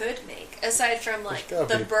else you could make aside from like There's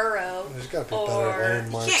gotta the be- burrow? but there's got to be Or- better you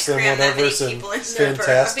landmarks can't than cram that many whatever's in people into the burrow.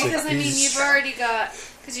 Fantastic Because I mean, Beasts. you've already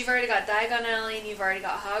got Diagon Alley and you've already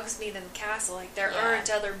got Hogsmeade and the castle. Like there Yeah. aren't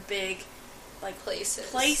other big like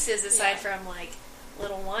places aside Yeah. from like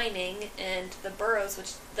Little Whining and the Burrows,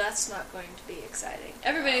 which that's not going to be exciting.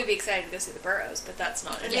 Everybody would be excited to go see the Burrows, but that's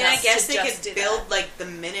not. I mean, enough I guess to they just could do build, that. like, the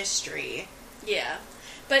Ministry. Yeah,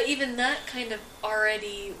 but even that kind of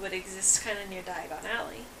already would exist kind of near Diagon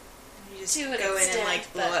Alley. You just To go an in and, extent,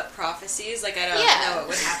 like, blow but- up prophecies. Like, I don't Yeah. know what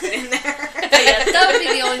would happen in there. But yeah, that would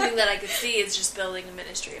be the only thing that I could see is just building a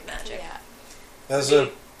Ministry of Magic. Yeah. As a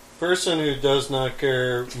person who does not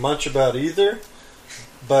care much about either,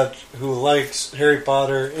 but who likes Harry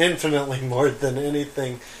Potter infinitely more than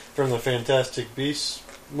anything from the Fantastic Beasts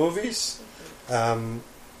movies,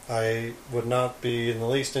 I would not be in the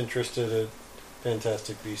least interested in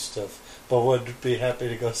Fantastic Beasts stuff, but would be happy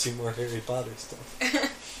to go see more Harry Potter stuff.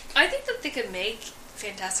 I think that they could make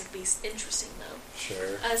Fantastic Beasts interesting, though.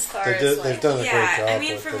 Sure. As far They as, did- like... they've done a great job I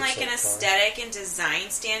mean, with from it like so an far. aesthetic and design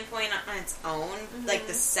standpoint on its own, like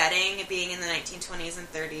the setting being in the 1920s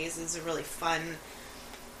and 30s is a really fun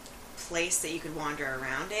place that you could wander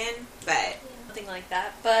around in. But Nothing like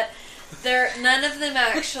that, but none of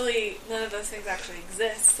those things actually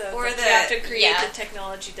exist. So Or you the- have to create yeah. the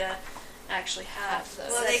technology to actually have Have those.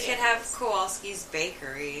 well, they could have settings. Kowalski's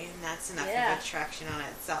Bakery, and that's enough Yeah. of attraction on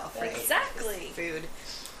itself. Right? Exactly. Food,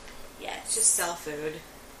 Yes. just sell food.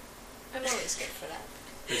 I'm always good for that.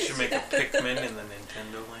 They should make a Pikmin in the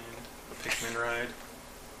Nintendo Land. A Pikmin ride.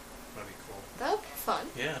 That'd be cool. That would be fun.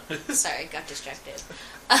 Yeah. Sorry, got distracted.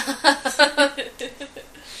 I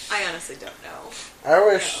honestly don't know. I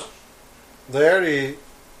wish they already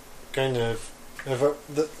kind of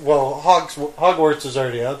Hogwarts is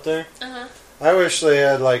already out there. Uh-huh. I wish they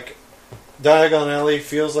had like Diagon Alley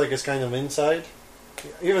feels like it's kind of inside,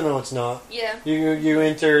 even though it's not. Yeah. You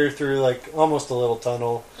enter through like almost a little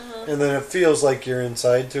tunnel, Uh-huh. and then it feels like you're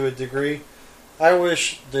inside to a degree. I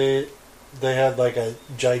wish they had like a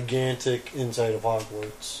gigantic inside of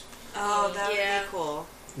Hogwarts, Oh, that would Yeah. be cool.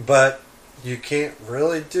 but you can't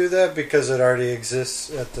really do that because it already exists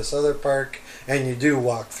at this other park, and you do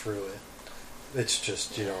walk through it. It's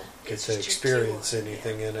just you don't get It's to just your experience keyword,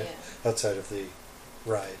 anything in it Yeah. outside of the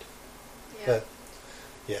ride. Yeah. But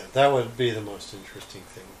yeah, that would be the most interesting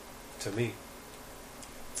thing to me.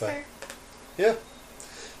 But Fair. yeah.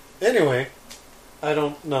 Anyway, I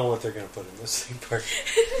don't know what they're going to put in this theme park.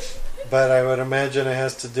 But I would imagine it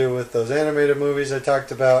has to do with those animated movies I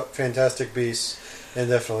talked about, Fantastic Beasts, and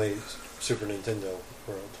definitely Super Nintendo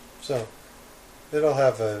World. So, it'll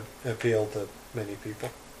have an appeal to many people.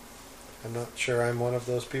 I'm not sure I'm one of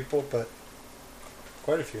those people, but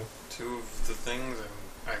quite a few. 2 of the things, and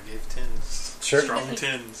I gave 10s. Sure. Strong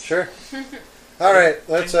 10s. Sure. All right,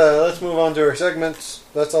 let's move on to our segments.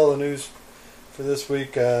 That's all the news for this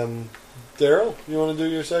week. Daryl, you want to do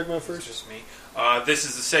your segment It's first? just me. This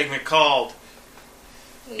is the segment called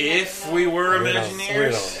If We Were We don't-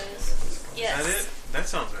 Imagineers. Yes. Is that it? That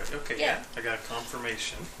sounds right. Okay, Yeah. I got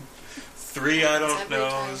confirmation. 3 I don't every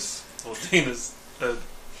knows. Well,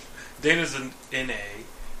 Dana's an NA.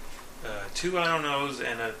 2 I don't knows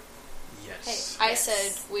and a Hey, yes. I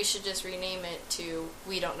said we should just rename it to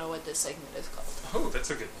We Don't Know What This Segment Is Called. Oh, that's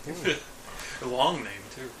a good one. A long name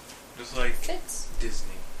too. Just like Fits. Disney.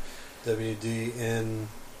 WDNWTS.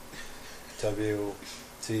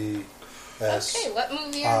 Okay, what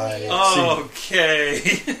movie are we on? Okay.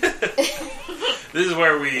 This is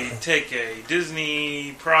where we take a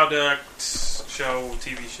Disney product, show,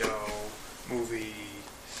 TV show, movie,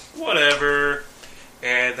 whatever,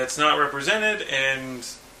 and that's not represented, and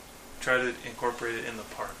try to incorporate it in the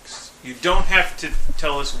parks. You don't have to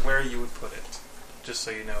tell us where you would put it, just so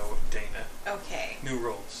you know, Dana. Okay. New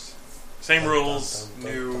rules. Same rules,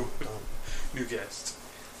 new guest.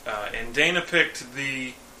 And Dana picked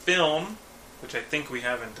the film, which I think we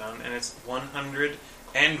haven't done, and it's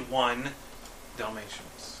 101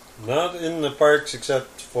 Dalmatians. Not in the parks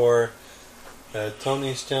except for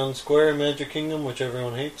Tony's Town Square, Magic Kingdom, which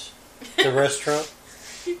everyone hates. The restaurant.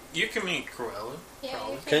 You can meet Cruella. Yeah,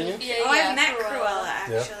 probably. Can you? Yeah, Oh, yeah, I've met Cruella,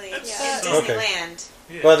 actually. Yeah. In Yeah. Okay. Disneyland.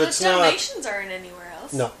 Yeah. But The it's not. Dalmatians aren't anywhere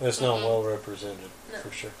else. No, it's not well represented, No.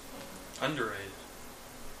 for sure. Underrated.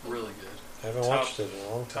 Really good. I haven't watched it in a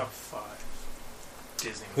long time. Top 5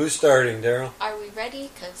 Disney. Who's starting, Daryl? Are we ready?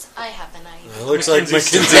 Because I have an idea. It looks like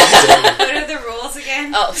Mackenzie's Mackenzie's starting. What are the rules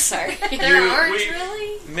again? Oh, sorry. There You- aren't we-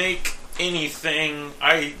 really? Make anything.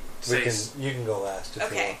 I say. You can go last if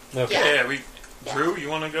Okay. you want. Yeah, Okay. Drew, you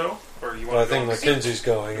want to go? Or you Well, I want to think go? Mackenzie's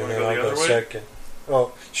going, You and wanna then go I'll the go other way? second.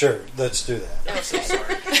 Oh, sure. Let's do that. I'm so Okay.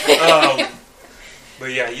 sorry.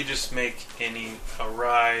 But yeah, you just make a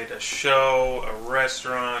ride, a show, a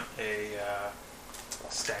restaurant, a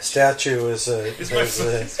statue. Statue is a. It's my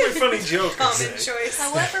funny joke. I Common say. choice.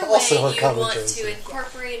 However Also a way you common want choice. to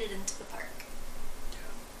incorporate it into the park.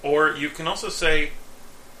 Or you can also say,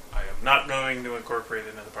 I am not going to incorporate it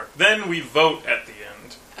into the park. Then we vote at the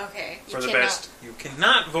end Okay. for You the cannot. best. You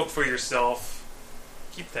cannot vote for yourself.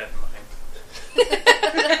 Keep that in mind.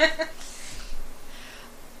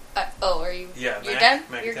 Are you? Yeah, You're Mac, done?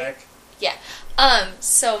 Mac You're Attack. good?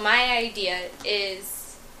 So my idea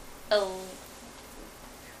is a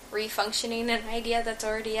refunctioning an idea that's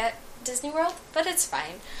already at Disney World, but it's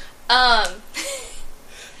fine. I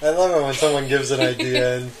love it when someone gives an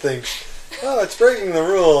idea and thinks, oh, it's breaking the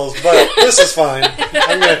rules, but this is fine.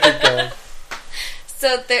 I'm going to keep going.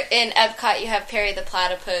 So there, in Epcot, you have Perry the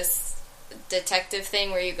Platypus detective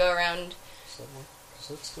thing where you go around Is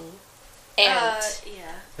that still? and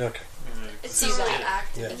Yeah. Okay. It's See not really that.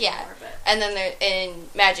 active Yeah. anymore, Yeah. but... and then there in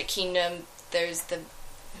Magic Kingdom there's the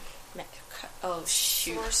oh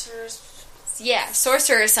shoot Sorcerers. yeah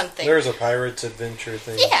sorcerer or something. There's a Pirate's Adventure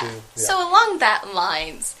thing, yeah. too. So along that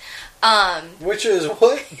lines, Which is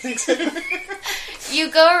what? you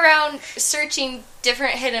go around searching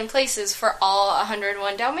different hidden places for all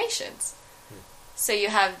 101 Dalmatians. So you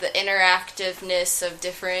have the interactiveness of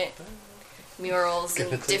different murals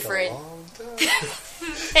Gonna and take different a long time.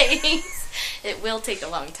 things. It will take a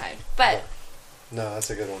long time, but No, that's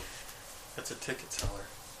a good one. That's a ticket seller.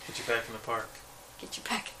 Get you back in the park get you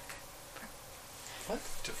back.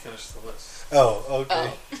 to finish the list. Oh,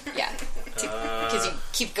 okay. Oh, yeah. Because you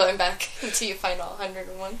keep going back until you find all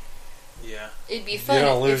 101. Yeah. It'd be You fun.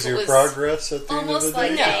 don't lose if it your was, progress at the end of Almost the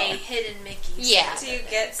like day? No. a hidden Mickey. Yeah. Do you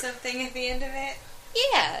get something at the end of it?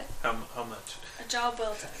 Yeah. How much? A job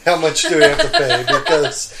well done. How much do we have to pay?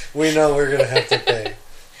 Because we know we're going to have to pay.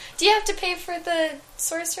 Do you have to pay for the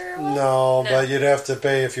sorcerer one? No, No. but you'd have to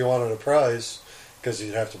pay if you wanted a prize. Because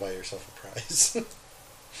you'd have to buy yourself a prize.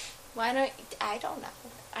 Why don't I don't know.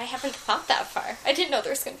 I haven't thought that far. I didn't know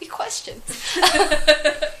there was going to be questions.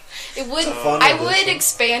 It would. fun I of would this one.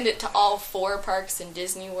 expand it to all 4 parks in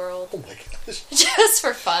Disney World, Oh my gosh. just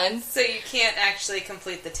for fun. So you can't actually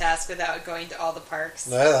complete the task without going to all the parks.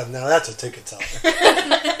 Now that's a ticket seller.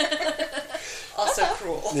 Also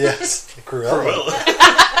cruel. Yes. Cruella.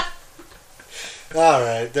 Cruella. All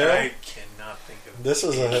right, Daryl. I cannot think of This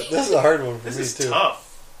is a hard one for This me is too. tough.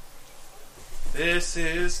 This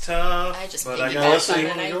is tough. I just but I piggybacked gotta on you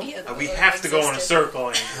an wanna go? idea. that we already have to go in a existed. circle.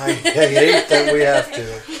 Andrew. I hate that we have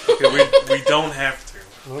to. Okay, we don't have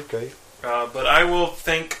to. Okay. But I will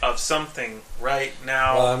think of something right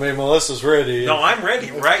now. Well, I mean, Melissa's ready. No, I'm ready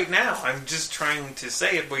right now. I'm just trying to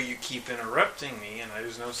say it, but you keep interrupting me, and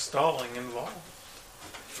there's no stalling involved.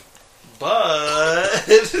 But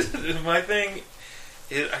my thing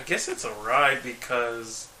is, I guess it's a ride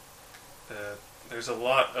because there's a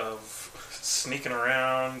lot of sneaking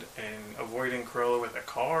around and avoiding Cruella with a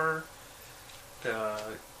car.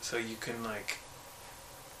 So you can like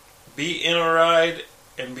be in a ride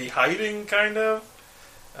and be hiding, kind of.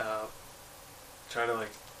 Try to like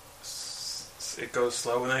it goes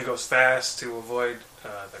slow and then it goes fast to avoid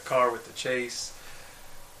the car with the chase.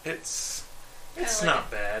 It's like not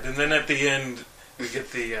bad. And then at the end we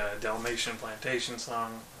get the Dalmatian Plantation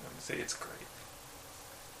song. It's great.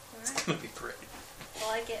 It's gonna be great. I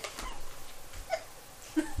like it.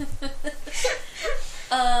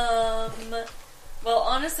 Well,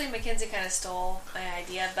 honestly, Mackenzie kind of stole my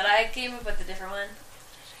idea, but I came up with a different one.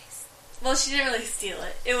 Well, she didn't really steal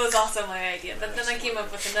it. It was also my idea, but then I came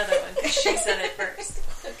up with another one because she said it first.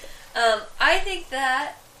 I think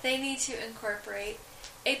that they need to incorporate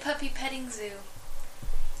a puppy petting zoo.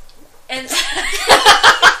 And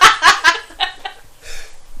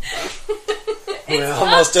We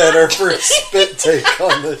almost had our first spit take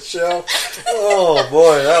on the show. Oh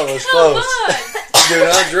boy, that was close. Do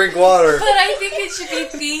not drink water. But I think it should be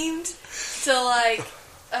themed to like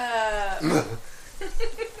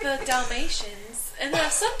the Dalmatians, and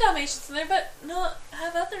have some Dalmatians in there, but not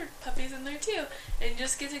have other puppies in there too, and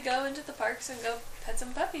just get to go into the parks and go pet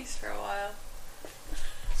some puppies for a while.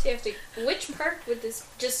 So you have to. Which park would this?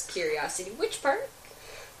 Just curiosity. Which park?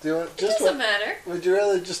 Do you want It just doesn't matter. Would you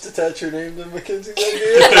rather just attach your name to Mackenzie's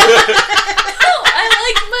idea? No, I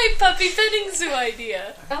like my puppy petting zoo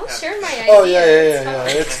idea. I'll share my idea. Oh yeah.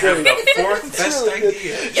 It's Having good. the fourth best really good.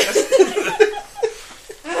 idea.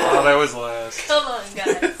 Oh, that was last. Come on,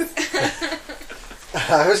 guys.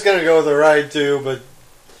 I was gonna go with a ride too, but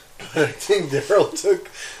I think Daryl took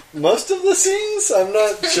most of the scenes. I'm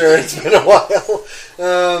not sure. It's been a while.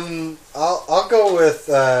 I'll go with.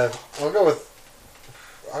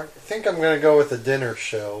 I think I'm gonna go with a dinner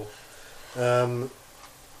show.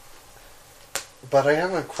 But I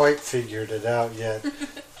haven't quite figured it out yet.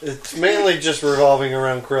 It's mainly just revolving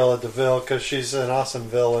around Cruella de Vil because she's an awesome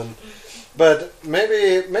villain. But maybe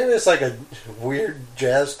it's like a weird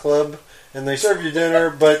jazz club, and they serve you dinner,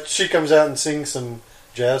 but she comes out and sings some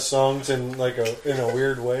jazz songs in a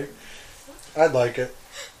weird way. I'd like it.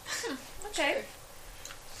 Okay.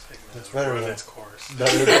 It's better than its course.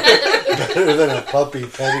 better than a puppy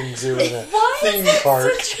petting zoo in a Why theme is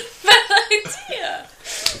park. that such a bad idea?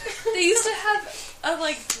 They used to have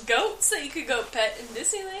goats that you could go pet in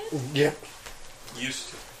Disneyland. Yeah, Used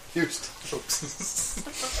to. used. Oops.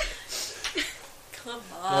 Come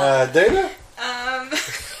on. Dana, come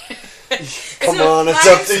So on, it's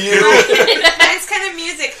up to you. Mine's kind of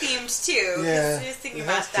music themed too. 'cause Yeah, I was thinking you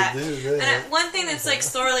about have to that. do that. And one thing that's like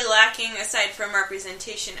sorely lacking, aside from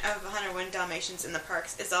representation of 101 Dalmatians in the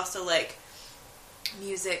parks, is also like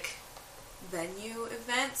music venue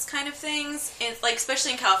events kind of things. And like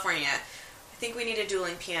especially in California, I think we need a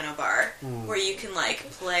dueling piano bar where you can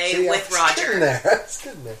like play See, with I was Roger. getting there. I was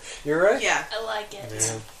getting there. You're right. Yeah, I like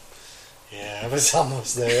it. Yeah, I was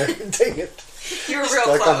almost there. Dang it. you were real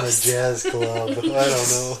Stuck on the close. jazz club. I don't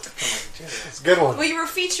know. It's a good one. Well, you were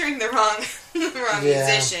featuring the wrong Yeah,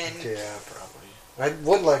 musician. yeah, probably. I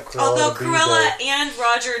would like Cruella Although to be Cruella and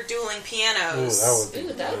Roger dueling pianos. Ooh, that would be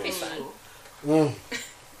Ooh, that would be fun. Mm.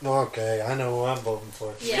 Okay, I know who I'm voting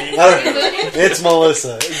for. Yeah. I don't- It's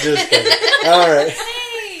Melissa. Just kidding. All right.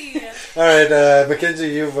 Hey! All right, Mackenzie,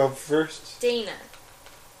 you vote first. Dana.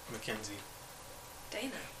 Mackenzie.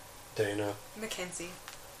 Dana. Mackenzie.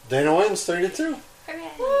 Dana wins 32. Hooray.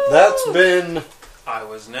 That's been I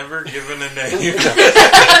was never given a name.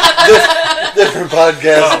 different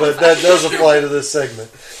podcast, but that does apply to this segment.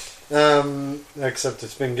 Except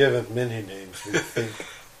it's been given many names, we think.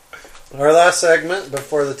 Our last segment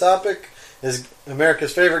before the topic is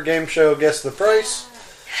America's favorite game show, Guess the Price.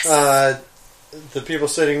 The people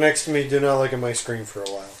sitting next to me do not look at my screen for a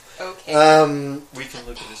while. Okay. We can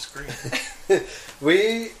look at the screen.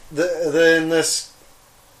 In this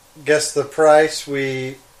Guess the Price,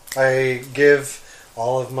 I give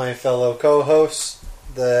all of my fellow co-hosts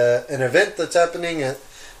an event that's happening at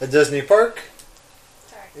a Disney park.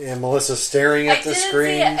 Sorry. And Melissa's staring at the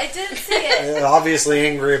screen. I didn't see it. Obviously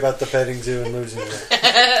angry about the petting zoo and losing it.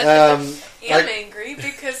 I'm angry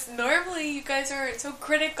because normally you guys aren't so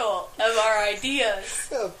critical of our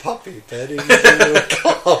ideas. Puppy petting zoo.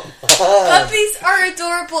 Come on. Puppies are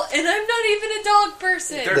adorable, and I'm not even a dog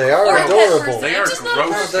person. They are or a pet adorable. person. They I'm are just not a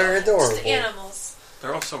gross. person. They're adorable. Just animals.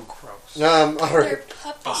 They're all so gross. All They're right.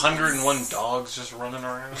 puppies. 101 dogs just running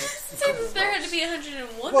around. There had to be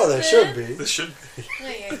 101. Well, there of should them. be. This should be.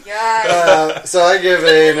 So I give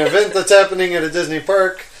an event that's happening at a Disney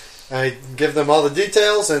park. I give them all the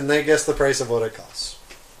details, and they guess the price of what it costs.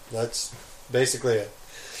 That's basically it.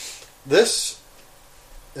 This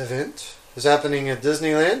event is happening at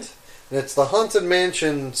Disneyland, and it's the Haunted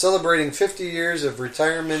Mansion celebrating 50 years of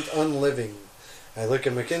retirement unliving. I look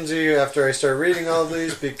at Mackenzie after I start reading all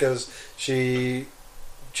these because she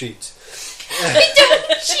cheats. We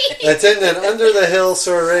don't cheat. Attend an Under the Hill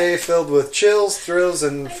soiree filled with chills, thrills,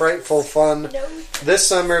 and frightful fun. No. This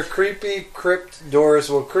summer, creepy crypt doors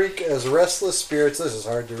will creak as restless spirits, this is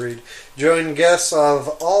hard to read, join guests of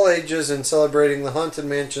all ages in celebrating the Haunted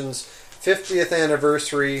Mansion's 50th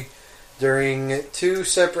anniversary during 2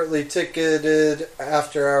 separately ticketed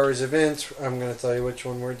after-hours events. I'm going to tell you which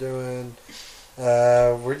one we're doing.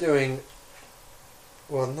 We're doing...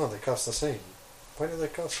 Well, no, they cost the same. Why do they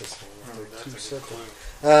cost the same? They're 2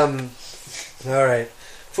 separate. Alright.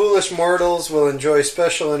 Foolish mortals will enjoy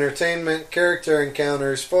special entertainment, character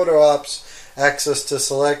encounters, photo ops, access to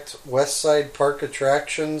select Westside Park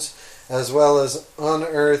attractions, as well as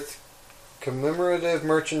unearthed commemorative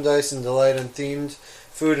merchandise and delight in themed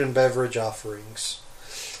food and beverage offerings.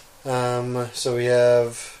 So we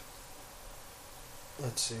have...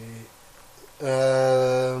 Let's see...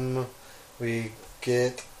 we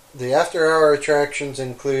get... The after-hour attractions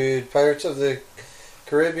include Pirates of the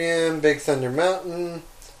Caribbean, Big Thunder Mountain,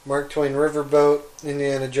 Mark Twain Riverboat,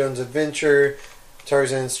 Indiana Jones Adventure,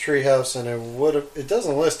 Tarzan's Treehouse, and it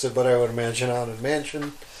doesn't list it, but I would imagine Haunted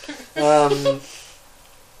Mansion.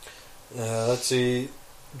 Let's see.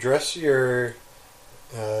 Dress your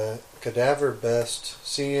cadaver best.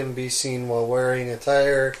 See and be seen while wearing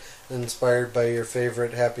attire inspired by your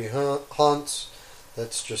favorite happy haunts.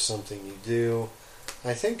 That's just something you do.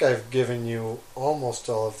 I think I've given you almost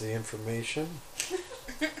all of the information.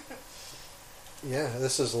 Yeah,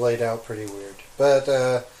 this is laid out pretty weird. But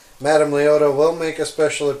Madame Leota will make a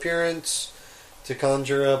special appearance to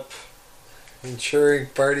conjure up ensuring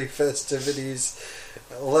party festivities,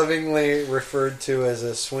 lovingly referred to as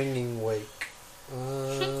a swinging wake.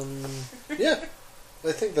 Yeah,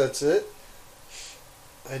 I think that's it.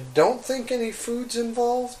 I don't think any food's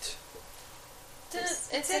involved. It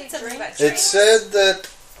said say something drink? about It said that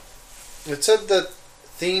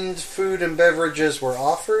themed food and beverages were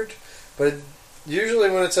offered, but usually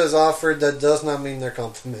when it says offered, that does not mean they're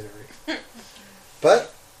complimentary.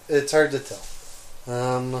 But it's hard to tell.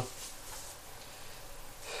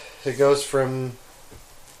 It goes from...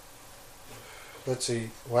 Let's see.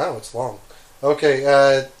 Wow, it's long. Okay,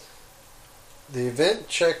 the event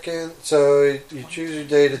check-in. So you choose your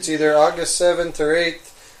date. It's either August 7th or 8th,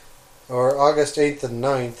 or August 8th and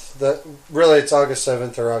 9th. Really, it's August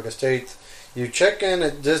 7th or August 8th. You check in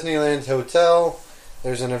at Disneyland Hotel.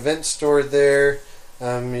 There's an event stored there.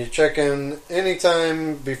 You check in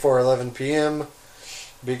anytime before 11 p.m.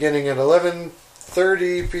 Beginning at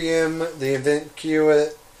 11:30 p.m., the event queue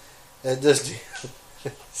at Disney...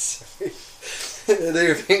 Sorry.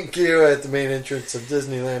 The event queue at the main entrance of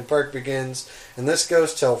Disneyland Park begins, and this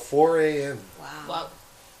goes till 4 a.m. Wow.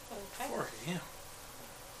 Okay. 4 a.m.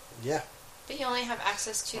 Yeah. But you only have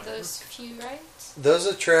access to those few rides? Those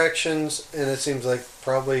attractions, and it seems like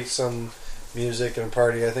probably some music and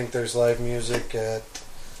party. I think there's live music at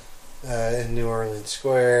in New Orleans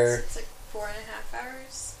Square. It's like 4.5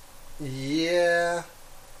 hours. Yeah.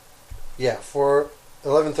 Yeah,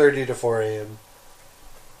 11:30 to 4 a.m.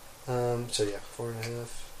 So yeah, 4.5.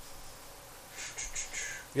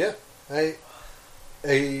 Yeah, I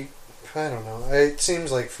don't know. It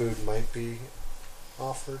seems like food might be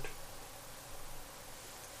offered.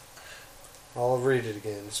 I'll read it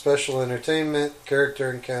again. Special entertainment, character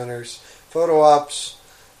encounters, photo ops,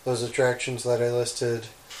 those attractions that I listed,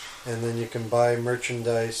 and then you can buy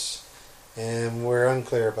merchandise, and we're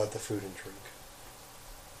unclear about the food and drink.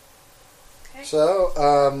 Okay. So,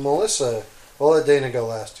 Melissa, we'll let Dana go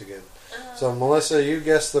last again. So, Melissa, you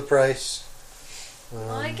guess the price.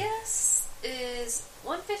 My guess is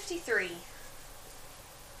 $153.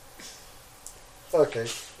 Okay.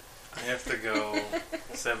 I have to go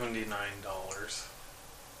 $79.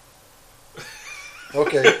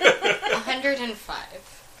 Okay. 105.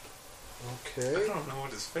 I Okay. don't know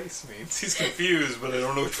what his face means. He's confused, but I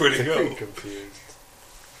don't know which way to Very go. confused.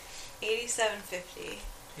 $87.50.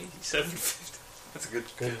 $87.50. That's a good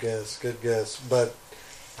Good guess. Good guess. But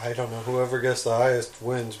I don't know. Whoever gets the highest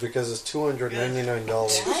wins because it's $299.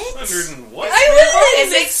 What? 100 and what? It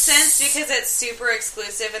makes sense because it's super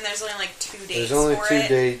exclusive and there's only like 2 dates. There's only for 2 it.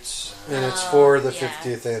 dates, and it's for the yeah.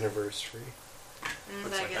 50th anniversary.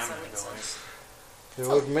 Looks I like guess I'm that gonna makes go sense. It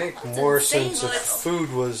would make That's more insane. sense Well, if it's-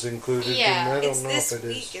 food was included, Yeah. and I It's don't know this if it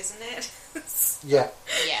week, is. isn't it? Yeah,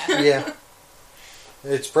 Yeah. yeah.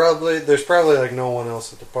 There's probably like no one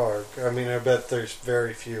else at the park. I mean, I bet there's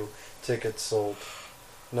very few tickets sold.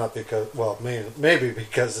 Not because, well, maybe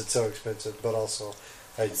because it's so expensive, but also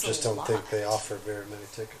I It's just a don't think they lot. offer very many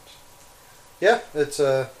tickets. Yeah, it's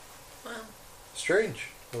Wow. strange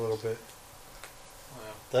a little bit.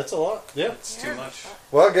 Wow. That's a lot. Yeah. It's too much.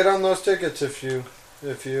 Well, get on those tickets if you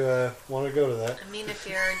if you want to go to that. I mean, if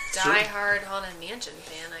you're a die-hard Haunted Mansion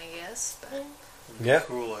fan, I guess. But Yeah.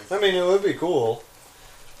 Cool. I mean, it would be cool,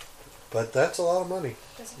 but that's a lot of money.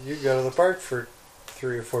 You go to the park for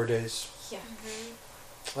 3 or 4 days. Yeah.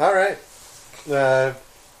 All right.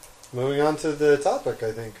 Moving on to the topic,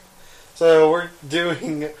 I think. So we're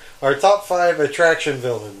doing our top 5 attraction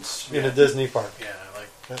villains in a Disney park. Yeah,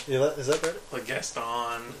 Is that better? like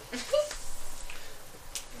Gaston,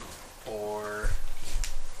 or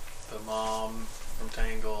the mom from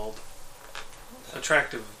Tangled.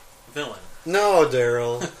 Attractive villain. No,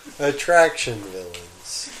 Daryl. Attraction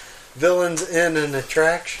villains. Villains in an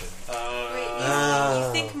attraction.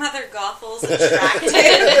 You think Mother Gothel's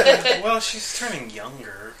attractive? Well, she's turning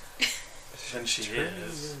younger than she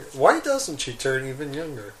is. Why doesn't she turn even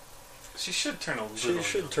younger? She should turn a little. She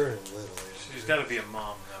should younger. turn a little younger. She's got to be a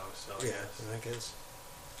mom though. So Yeah, I guess.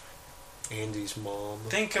 Andy's mom.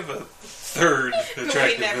 think of a third attractive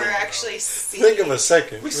We never villain, actually see. Think of a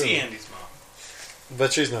second. though. We see really. Andy's mom.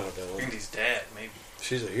 But she's not a villain. Andy's dad, maybe.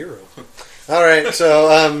 She's a hero. All right,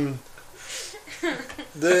 so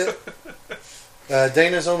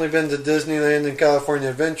Dana's only been to Disneyland and California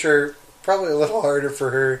Adventure. Probably a little harder for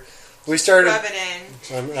her. We started. Rub it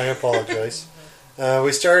in. I apologize.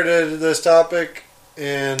 We started this topic,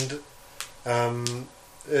 and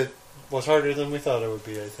it was harder than we thought it would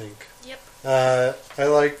be. I think. Yep. I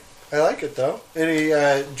like it though. Any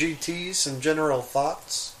GTs and general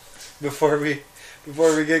thoughts before we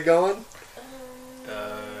get going?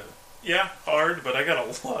 Yeah, hard, but I got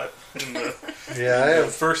a lot in the, Yeah, in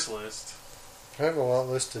the first list. I have a lot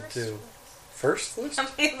listed too. First list? How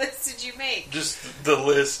many lists did you make? Just the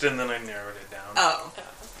list, and then I narrowed it down. Oh.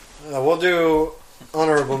 We'll do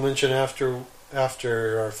honorable mention after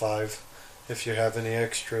our 5, if you have any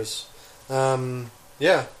extras.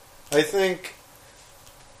 Yeah, I think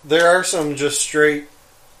there are some just straight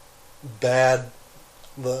bad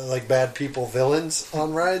people villains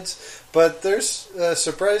on rides, but there's a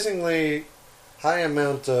surprisingly high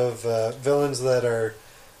amount of villains that are.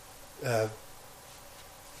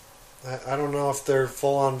 I don't know if they're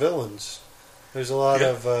full-on villains. There's a lot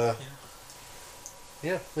of.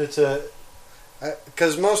 Yeah, it's a.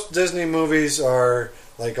 Because most Disney movies are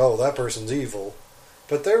like, oh, that person's evil.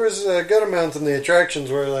 But there was a good amount in the attractions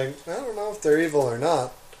where, like, I don't know if they're evil or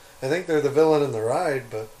not. I think they're the villain in the ride,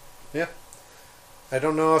 but yeah. I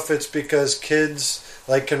don't know if it's because kids,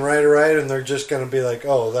 like, can ride a ride and they're just going to be like,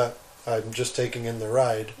 oh, that I'm just taking in the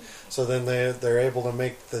ride. So then they're able to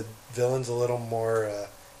make the villains a little more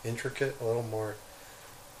intricate, a little more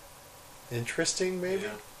interesting, maybe?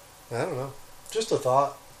 Yeah. I don't know. Just a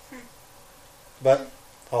thought. But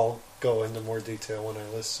I'll go into more detail when I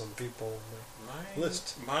list some people on my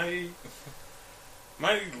list. My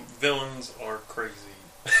villains are crazy.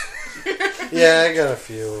 Yeah, I got a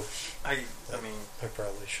few. I mean, I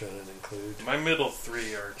probably shouldn't include. my middle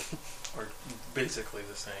 3 are basically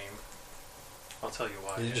the same. I'll tell you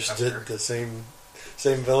why. You just after. did the same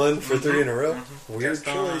villain for 3 in a row? Mhm. Weird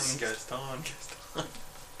Gaston, choice. Gaston.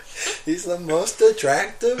 He's the most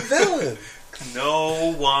attractive villain.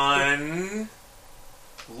 No one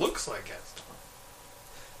looks like Gaston.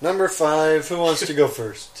 Number 5, who wants to go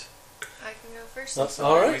first? I can go first. Melissa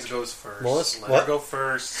all right. always goes first. Melissa, Let what? her go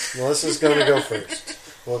first. Melissa's going to go first.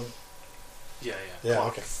 Well, Yeah. yeah,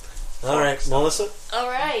 okay. All right, Melissa. All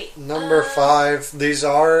right. Number 5. These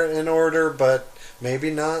are in order, but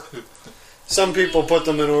maybe not. Some people put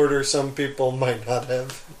them in order, some people might not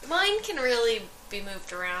have. Mine can really be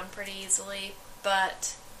moved around pretty easily,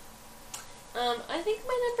 but I think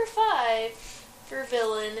my number 5 for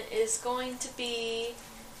villain is going to be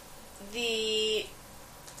the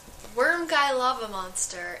worm guy lava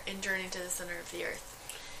monster in Journey to the Center of the Earth.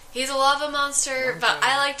 He's a lava monster, but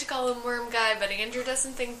I like to call him Worm Guy, but Andrew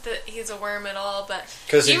doesn't think that he's a worm at all, but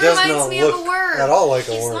Because he does reminds not me look of a worm. at all like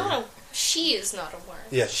a He's worm. not a. She is not a worm.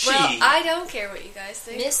 Yeah. Well, I don't care what you guys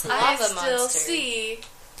think. Miss I Lava still Monster. see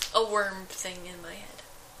a worm thing in my head.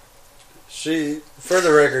 She, for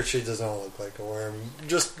the record, she does not look like a worm.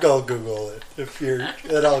 Just go Google it if you're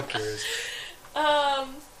at all curious.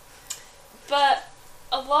 But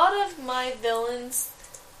a lot of my villains,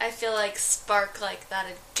 I feel like, spark like that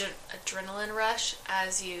adrenaline rush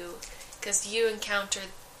because you encounter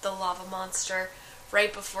the lava monster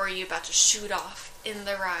right before you're about to shoot off in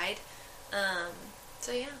the ride.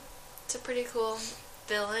 So yeah, it's a pretty cool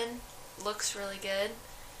villain. Looks really good.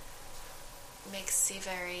 Makes you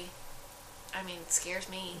scares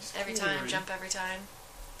me every time. Scary. Jump every time.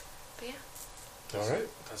 But yeah, All right.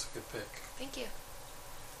 That's a good pick. thank you.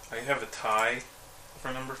 I have a tie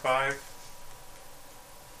for number 5.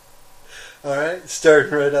 All right,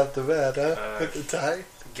 starting right off the bat, huh? With the tie.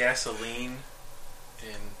 Gasoline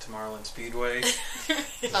in Tomorrowland Speedway.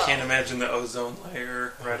 I can't imagine the ozone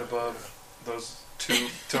layer right above those two,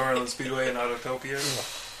 Tomorrowland Speedway and Autotopia.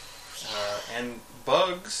 And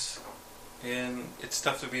bugs in It's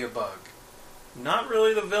Tough to Be a Bug. Not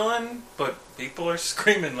really the villain, but people are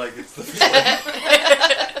screaming like it's the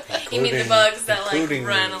villain. You mean the bugs that like including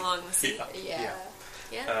run me. along the sea? Yeah.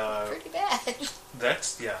 Pretty bad.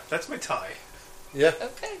 That's my tie. Yeah.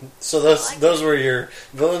 Okay. So those were your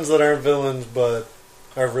villains that aren't villains, but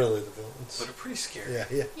are really the villains. But are pretty scary.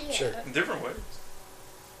 Yeah, sure. In different ways.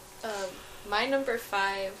 My number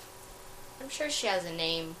 5, I'm sure she has a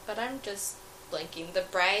name, but I'm just blanking. The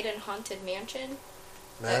Bride in Haunted Mansion.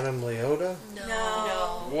 Madame Leota?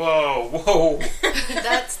 No. Whoa.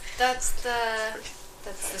 That's the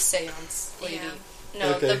seance lady. Yeah.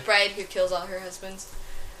 No, Okay. the bride who kills all her husbands.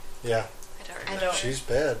 Yeah. I don't. She's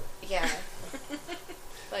bad. Yeah.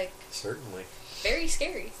 Like, Certainly. very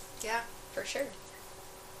scary, Yeah. for sure.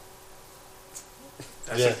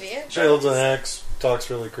 That's Yeah. Yeah. She holds an axe, talks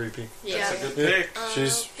really creepy. That's a good Yeah, pick.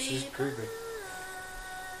 she's creepy.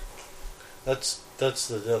 That's the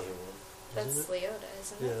other one. That's Isn't it? Leota,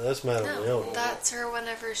 isn't it? Yeah, that's Madame No, Leota. that's her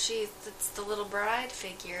whenever that's the little bride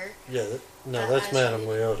figure. Yeah, That that's has Madame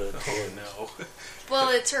really- Leota. Oh no. Well,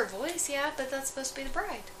 it's her voice, yeah, but that's supposed to be the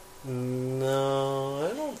bride. No,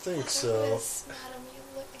 I don't think so. It's Madame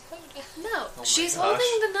Leota. No, Oh my she's gosh.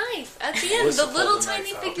 holding the knife at the end, Melissa the little pulled the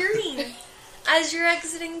tiny knife out. figurine, as you're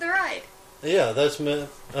exiting the ride. Yeah, that's oh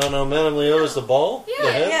no, Madame Leota's the ball? Yeah,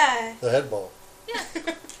 the head? Yeah. The head ball.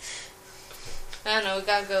 I don't know, we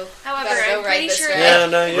gotta go. However, gotta go I'm ride pretty this sure. ride. Yeah,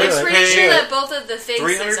 no, you're Let's right. Pretty pay sure that both of the faces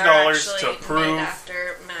 $300 are to actually prove made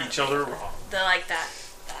after Each other wrong. the like that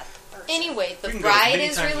person. Anyway, the We can go bride many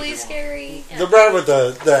is times really if you want. scary. The bride with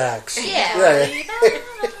the axe. Yeah.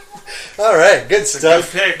 All right, good It's a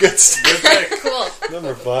stuff. good pick. Good stuff. Good pick. Cool.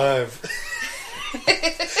 Number 5.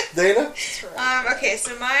 Dana? Okay,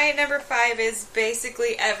 so my number 5 is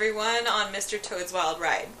basically everyone on Mr. Toad's Wild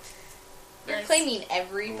Ride. You're Nice. claiming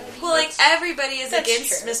everybody? Well, like, everybody is That's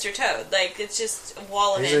against true. Mr. Toad. Like, it's just a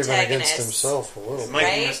wall of He's even antagonists. against himself a little bit. Mikey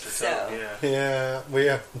Right? Mr. Toad, So- yeah.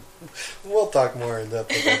 Yeah, we'll talk more in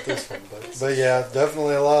depth about this one, but yeah,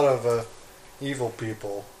 definitely a lot of evil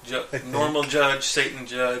people. Normal judge, Satan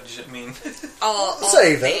judge. I mean, All We'll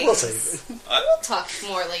save it. things. We'll save it. We'll talk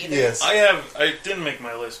more later. Yes. I didn't make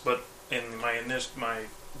my list, but in my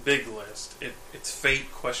big list, it's fate ?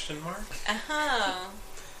 Uh-huh.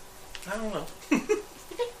 I don't know.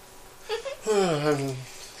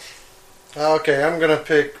 Okay, I'm gonna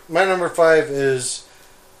pick. My number 5 is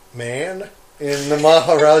Man in the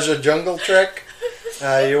Maharaja Jungle Trek.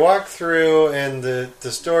 You walk through, and the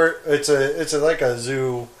store. It's like a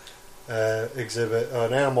zoo exhibit,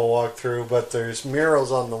 an animal walkthrough, but there's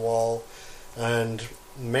murals on the wall, and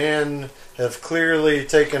man have clearly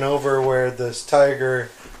taken over where this tiger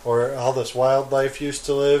or all this wildlife used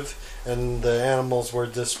to live, and the animals were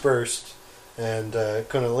dispersed and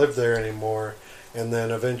couldn't live there anymore. And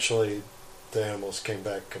then eventually the animals came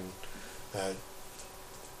back, and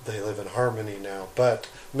they live in harmony now. But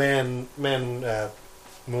man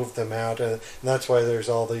moved them out, and that's why there's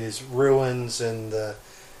all these ruins in the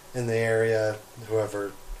area.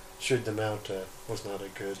 Whoever chewed them out was not a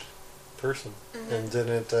good person, and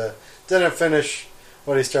didn't finish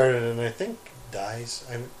what he started, and I think dies.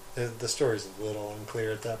 The story's a little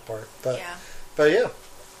unclear at that part, but yeah,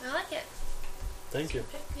 I like it. thank you.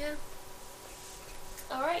 Yeah.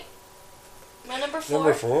 All right. My number 4.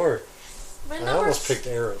 Number 4. My I number almost picked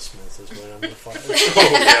Aerosmith as my number 5. Oh,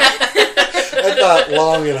 yeah. I thought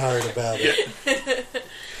long and hard about it.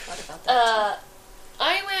 What about that?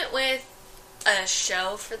 I went with a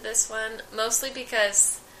show for this one, mostly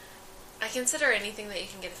because I consider anything that you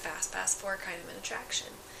can get a fast pass for kind of an attraction.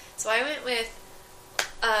 So I went with,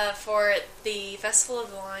 for the Festival of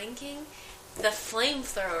the Lion King, the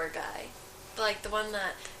flamethrower guy. Like the one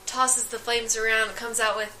that tosses the flames around and comes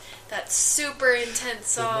out with that super intense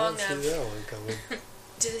song Did not of... see that one coming.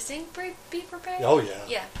 Do they sing Be Prepared? Oh yeah.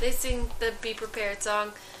 Yeah, they sing the Be Prepared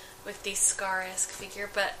song with the Scar-esque figure,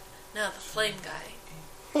 but no, the flame guy.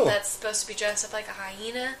 Huh. That's supposed to be dressed up like a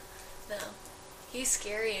hyena. No. He's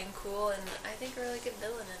scary and cool, and I think a really good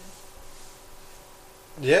villain.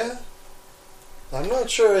 Yeah. I'm not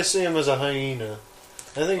sure I see him as a hyena.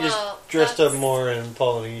 I think Well, he's dressed up that's- more in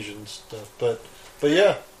Polynesian stuff, but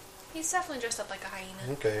yeah. He's definitely dressed up like a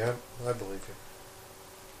hyena. Okay, I believe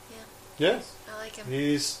you. Yeah. Yeah. I like him.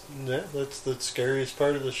 That's the scariest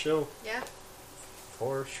part of the show, Yeah.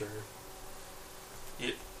 for sure.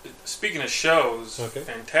 Speaking of shows, Okay.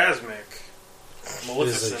 Fantasmic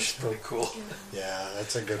Maleficent's pretty cool. Yeah,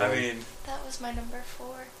 that's a good I one. mean, That was my number 4.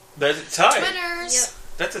 that's a tie. Winners. Yep.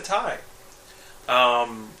 That's a tie.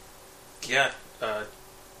 Yeah.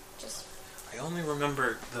 Just I only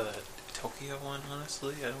remember the Tokyo one,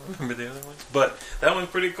 honestly. I don't remember the other ones. But that one's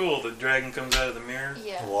pretty cool. The dragon comes out of the mirror.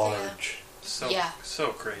 yeah. Large. So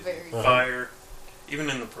crazy. Very. Fire. Even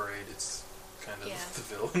in the parade, it's kind of Yeah. the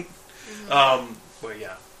villain. Mm-hmm. But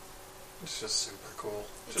yeah. It's just super cool.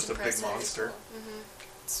 It's Just a big impressive. monster.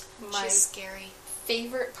 It's my She's scary.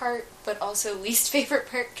 favorite part, but also least favorite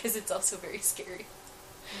part because it's also very scary.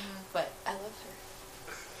 But I love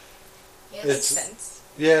her. Yes. Makes It's- sense.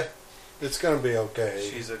 Yeah, it's going to be okay.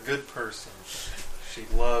 She's a good person. She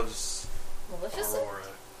loves Maleficent? Aurora.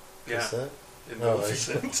 Yeah. Is that? In Oh,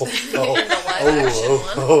 Maleficent. oh, In the live action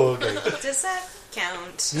one. okay. Does that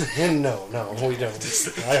count? No, we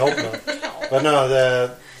don't. I hope not. But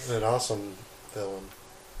no, an awesome villain.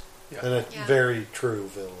 Yeah. And a Yeah. very true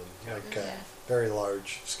villain. Yeah. Like, Yeah. very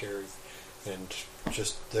large, scary, and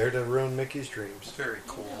just there to ruin Mickey's dreams. Very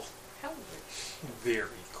cool. How weird. Very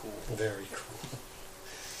cool. Very cool.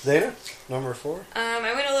 Dana, number 4? I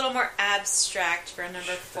went a little more abstract for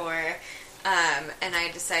number 4. And I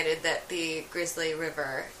decided that the Grizzly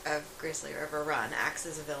River of Grizzly River Run acts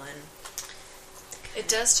as a villain. It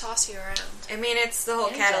does toss you around. I mean, it's the whole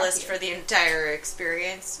And catalyst drop you. for the entire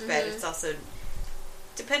experience, but it's also,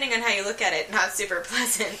 depending on how you look at it, not super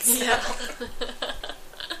pleasant. So. Yeah.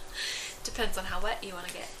 Depends on how wet you want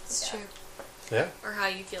to get. It's true. Yeah. Or how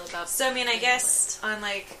you feel about So, I mean, I guess on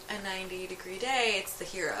like a 90-degree day, it's the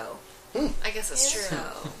hero. I guess it's true.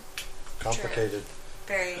 So, Complicated.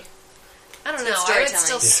 very. I don't It's know. good I would storytelling.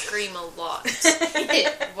 still scream a lot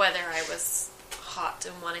whether I was hot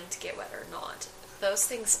and wanting to get wet or not. Those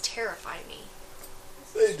things terrify me.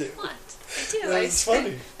 They do. What? They do. That's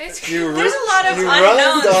funny. I scream. There's a lot of you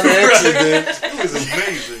unknowns. rhymed on accident. It was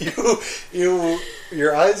amazing.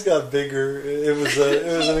 Your eyes got bigger. It was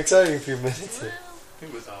an exciting few minutes. Well,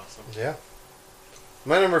 It was awesome. Yeah.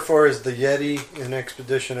 My number 4 is the Yeti in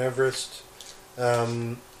Expedition Everest.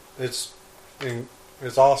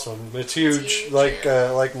 It's awesome. It's huge, huge, like yeah.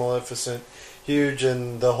 like Maleficent, huge,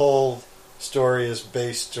 and the whole story is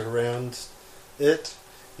based around it.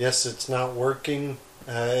 Yes, it's not working.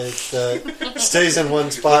 It stays in one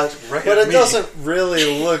spot, Right but at it me. doesn't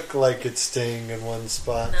really look like it's staying in one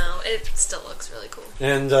spot. no, it still looks really cool.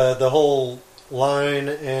 And the whole line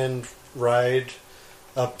and ride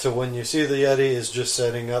up to when you see the Yeti is just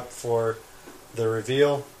setting up for the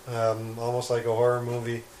reveal, almost like a horror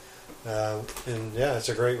movie. And yeah, it's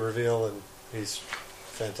a great reveal, and he's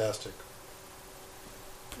fantastic.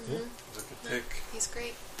 It was a good pick. He's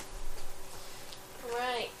great.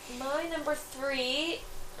 Right. My number 3,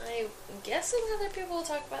 I'm guessing other people will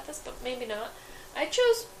talk about this, but maybe not. I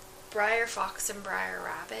chose Briar Fox and Briar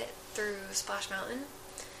Rabbit through Splash Mountain.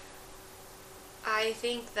 I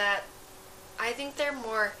think they're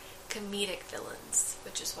more comedic villains,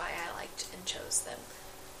 which is why I liked and chose them.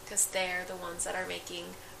 Because they're the ones that are making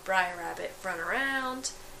Briar Rabbit run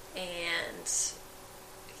around, and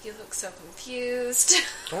he looks so confused.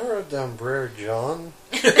 I wrote down Brer John.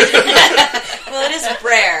 Well, it is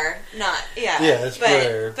Brer, not yeah. Yeah, it's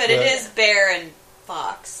Brer, but it but- is Bear and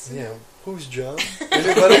Fox. Yeah, who's John?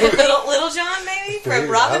 Anybody? Little John, maybe from Maybe,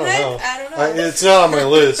 Robin I Hood. don't know. I don't know. It's not on my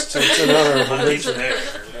list. It's an honorable Not even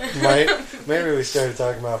mention. there. Maybe we started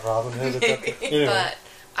talking about Robin Hood. At that point. Anyway. But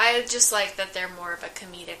I just like that they're more of a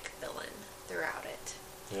comedic villain throughout it.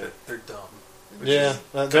 Yeah. They're dumb. Which Yeah,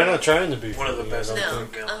 is they're not trying to be one of the funny, I best don't No.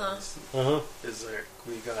 think. villains. Uh-huh. Is like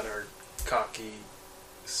we got our cocky,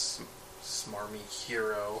 smarmy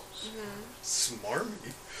hero.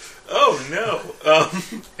 Smarmy? Oh no!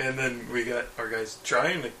 And then we got our guys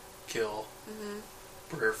trying to kill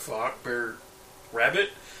Bear Rabbit,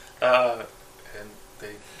 and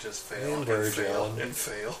they just fail And and, Brer fail John. and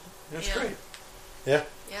fail. That's Yeah. great. Yeah,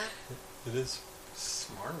 Yeah. it is.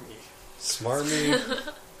 Smarmy.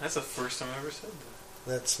 Smarmy, That's the first time I ever said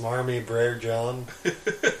that smarmy Brer John.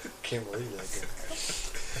 that. Can't believe that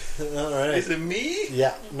guy. All right. Is it me?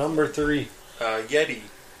 Yeah, number 3. Yeti.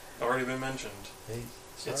 Already been mentioned. Hey,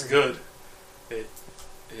 It's sorry. good.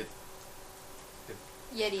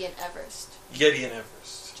 Yeti and Everest. Yeti and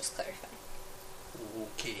Everest. Just clarifying.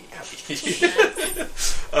 Okay. There's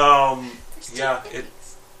Yeah, two it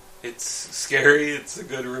Yetis. it's scary. It's a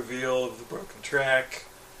good reveal of the broken track,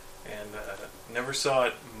 and never saw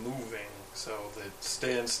it moving. So the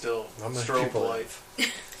stand still Not many strobe people light.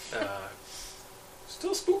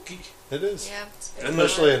 Still spooky. It is. Yeah. And the-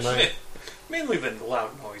 Especially at night. Mainly the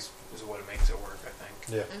loud noise is what makes it work. I think.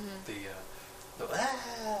 Yeah. The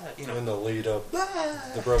you know. And the lead up,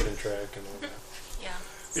 the broken track and all that.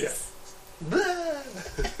 Yeah.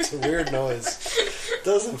 It's a weird noise.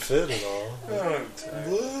 Doesn't fit at all. Oh, I'm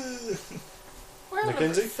tired. We're on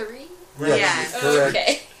Mackenzie? number 3. Yes, Yeah. correct.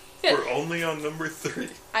 Okay. We're only on number 3.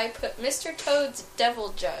 I put Mr. Toad's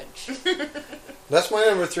Devil Judge. That's my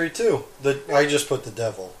number 3 too. I just put the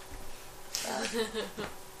devil.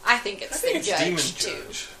 I think it's the It's judge Demon too.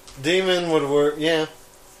 Judge. Demon would work. Yeah,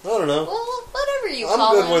 I don't know. Well, whatever you I'm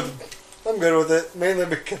call good him. I'm good with it, mainly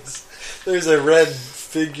because there's a red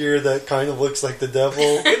figure that kind of looks like the devil.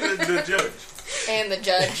 the judge. And the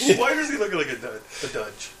judge. Why does he look like a Dudge?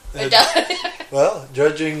 The judge. Well,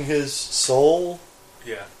 judging his soul,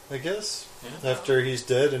 Yeah. I guess, Yeah. after he's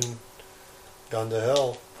dead and gone to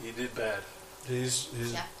hell. He did bad. He's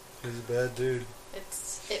Yeah. he's a bad dude.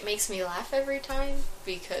 It makes me laugh every time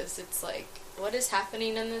because it's like, what is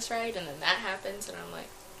happening in this ride? And then that happens, and I'm like,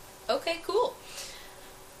 okay, cool.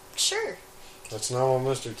 Sure. That's not what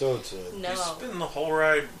Mr. Toad said. No. You spend the whole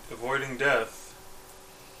ride avoiding death,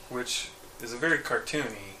 which is a very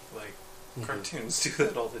cartoony. Like cartoons do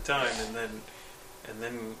that all the time, and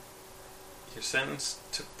then you're sentenced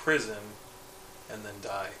to prison, and then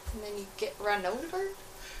die. And then you get run over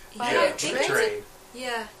by Yeah, a the train. train.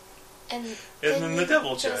 Yeah. And And then the you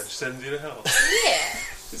devil just- judge sends you to hell. Yeah.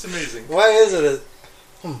 It's amazing. Why is it?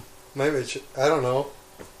 Maybe it should, I don't know.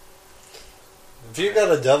 If you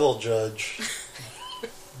got a devil judge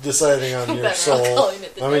deciding on your Better soul, not calling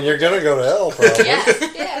it the I mean, devil you're gonna go to hell, probably.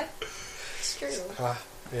 Yeah. It's true.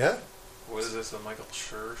 Yeah. What is this, a Michael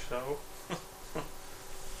Schur show?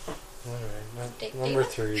 All right. Dana? Number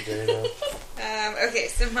 3, Dana. Okay,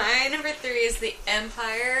 so my number 3 is the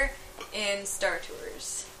Empire in Star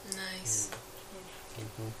Tours. Nice.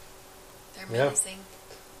 Mhm. They're Yeah. amazing.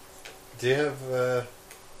 Do you have?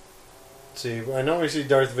 Let's see, I know we see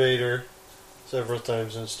Darth Vader several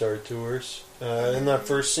times in Star Tours. In that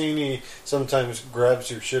first scene, he sometimes grabs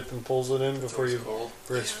your ship and pulls it in before It's you cool.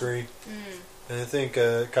 press free. Mm. And I think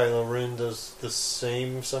Kylo Ren does the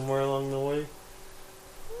same somewhere along the way.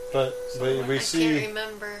 But we I see can't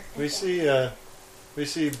remember. we see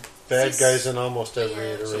bad guys in almost every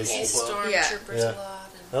Yeah, iteration. see Yeah. stormtroopers Yeah. a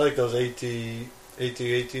lot. I like those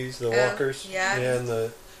AT-ATs, the Oh, walkers. yeah. And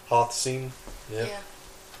the Hoth scene. Yeah. Yeah.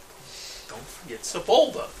 Don't forget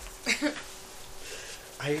Sebulba.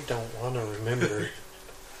 I don't want to remember.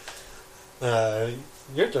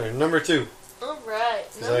 Your turn. Number 2. All right,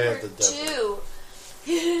 'Cause I have number the 2.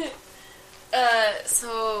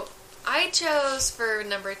 So I chose for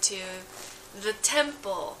number 2 the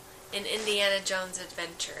temple in Indiana Jones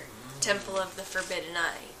Adventure, Temple of the Forbidden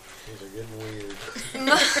Eye. These are getting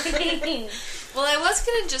weird. Well, I was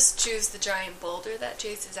gonna just choose the giant boulder that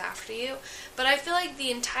chases after you, but I feel like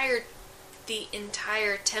the entire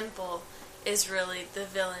temple is really the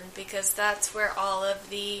villain because that's where all of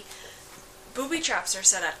the booby traps are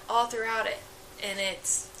set up all throughout it, and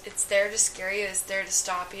it's there to scare you, it's there to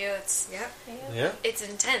stop you, Yep. Yeah, it's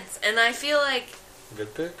intense, and I feel like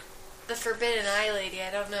good pick. the Forbidden Eye lady, I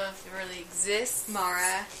don't know if it really exists.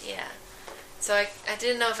 Mara. Yeah. So I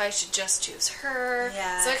didn't know if I should just choose her.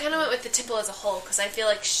 Yeah. So I kind of went with the temple as a whole because I feel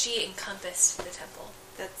like she encompassed the temple.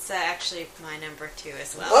 That's actually my number 2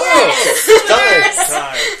 as well. Oh!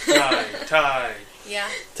 Tie. Yeah.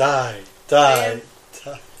 Tie.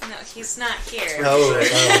 No, he's not here.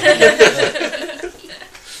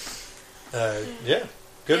 Yeah,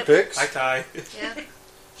 good Yep. picks. I tie. Yeah.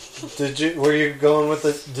 Were you going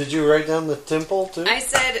with did you write down the temple too? I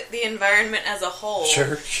said the environment as a whole.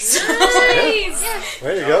 Church. Nice.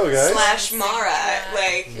 Way to go, guys. Slash Mara.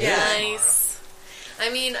 Like, yeah. Nice. I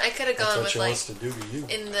mean, I could have That's gone what with she like wants to do to you.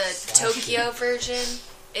 in the Tokyo version,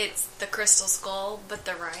 it's the Crystal Skull, but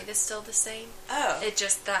the ride is still the same. Oh. It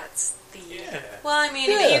just that's the Yeah. Well, I mean,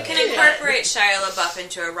 Yeah. you can incorporate Shia LaBeouf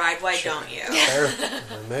into a ride. Why don't you?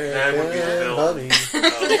 That would be the American villain. Buddy.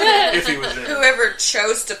 If he was in it. Whoever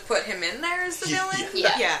chose to put him in there as the villain?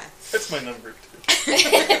 Yeah. That's my number 2.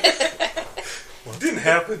 Didn't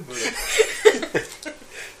happen, but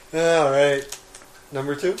All right,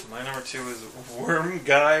 number 2. my number 2 is Worm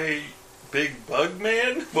Guy Big Bug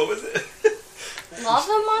Man. What was it?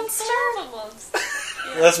 Lava monster?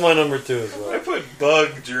 That's my number 2 as I well. put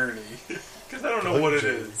Bug Journey because I don't know Bug what it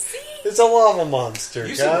Journey. is. It's a lava monster, You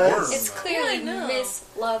guys. said worm. It's Yeah, clearly I know. Miss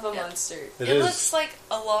Lava Yeah. Monster. It It is. looks like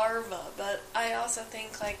a larva, but I also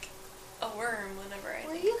think like a worm whenever I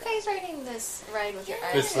Were think you of guys riding this ride with your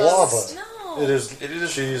eyes It's closed? lava. No. It is. It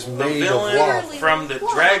is She's the made of villain lava. from the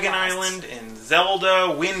Lava Dragon Blast. Island in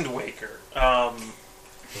Zelda Wind Waker.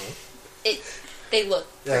 They look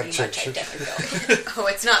Yeah, pretty check, much check. identical. Oh,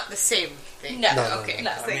 it's not the same thing. No. No, no, Okay.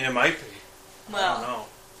 no. I mean, it might be. I don't Well, know.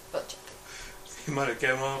 But He might have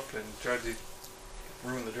come up and tried to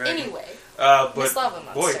ruin the dragon. Anyway, but Miss Lava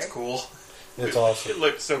Monster. boy, it's cool. It's awesome. It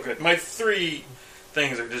looks so good. My 3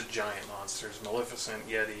 things are just giant monsters: Maleficent,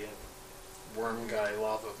 Yeti, and Worm Guy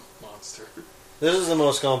Lava Monster. This is the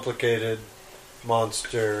most complicated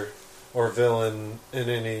monster or villain in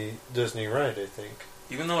any Disney ride, I think.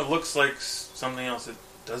 Even though it looks like something else, it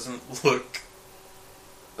doesn't look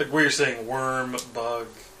like we were saying worm, bug,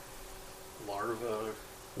 larva.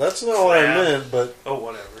 That's not what I Crab. meant, but Oh,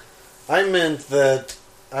 whatever. I meant that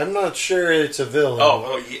I'm not sure it's a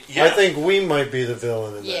villain. Yeah. I think we might be the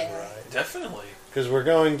villain in Yeah. that ride. Definitely. Because we're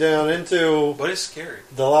going down into But it's scary.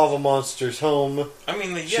 the lava monster's home. I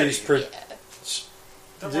mean, the She's Yeti.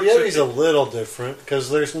 The that works Yeti's with a little different because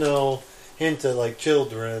there's no hint at like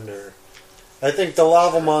children or. I think the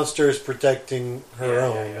lava monster is protecting her Yeah,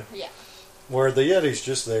 own, yeah. Yeah. where the Yeti's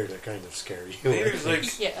just there to kind of scare you. Maybe I it's think.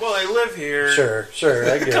 like, Yeah. well, I live here. Sure,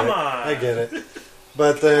 I get Come it. on. I get it.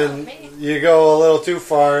 But then Oh, man. you go a little too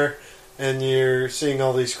far, and you're seeing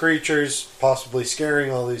all these creatures, possibly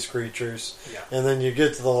scaring all these creatures, Yeah. and then you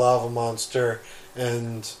get to the lava monster,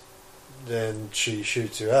 and then she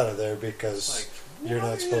shoots you out of there because Like, you're what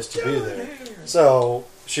not are supposed you to be doing there. here? So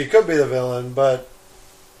she could be the villain, but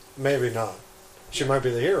maybe not. She might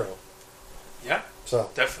be the hero. Yeah, So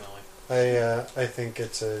definitely. I think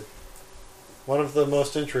it's one of the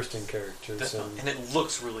most interesting characters. Definitely. And it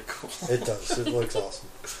looks really cool. It does. It looks awesome.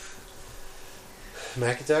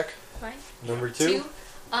 Mac Attack, Mine? number 2.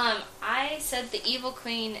 I said the Evil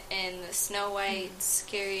Queen in the Snow White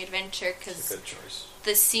Scary Adventure It's a because good choice.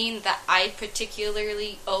 the scene that I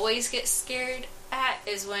particularly always get scared at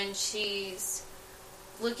is when she's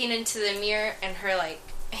looking into the mirror and her like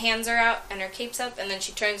hands are out and her cape's up, and then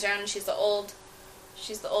she turns around and she's the old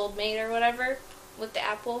maid or whatever with the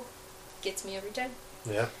apple. Gets me every time.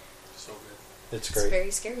 Yeah, So good. it's It's great.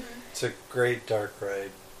 very scary. It's a great dark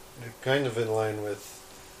ride. Kind of in line with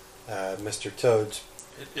Mr. Toad's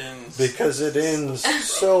It ends. because it ends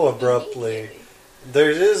so abruptly.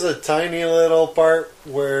 There is a tiny little part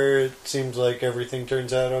where it seems like everything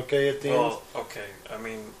turns out okay at the end. Well, okay. I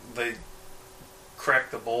mean, they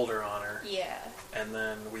crack the boulder on her, Yeah. and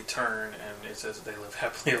then we turn, and it says they live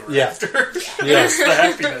happily ever Yeah. after. Yeah. It's the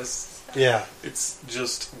happiness. Yeah, It's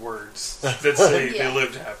just words that say Yeah. they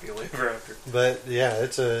lived happily ever after. but yeah,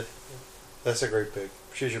 that's a great pick.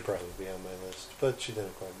 She should probably be on my list, but she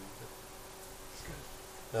didn't quite make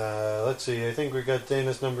it. Let's see. I think we got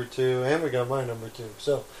Dana's number 2, and we got my number 2.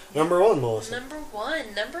 So number 1, Melissa.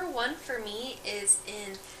 Number one for me is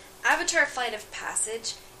in Avatar: Flight of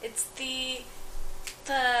Passage. It's the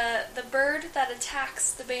bird that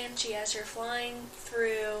attacks the Banshee as you're flying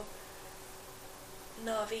through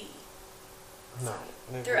Na'vi. No,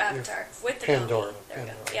 Through Avatar with the Pandora. Na'vi. There we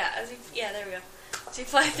go. Pandora. Yeah, there we go. So you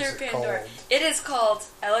fly through it Pandora. called? It is called.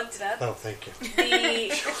 I looked it up. Oh, thank you.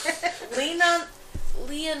 The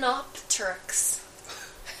Leonopteryx.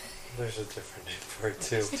 There's a different name for it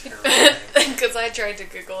too. Because I tried to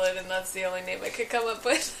Google it, and that's the only name I could come up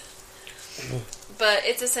with. But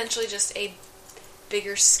it's essentially just a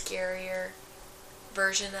bigger, scarier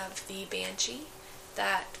version of the Banshee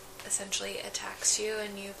that essentially attacks you,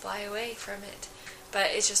 and you fly away from it.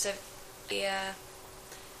 But it's just a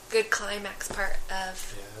good climax part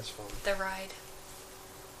of Yeah, that's fun. the ride.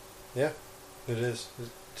 Yeah, it is.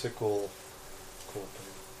 It's a cool thing.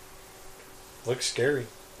 Looks scary,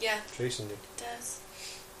 Yeah, chasing you. it does.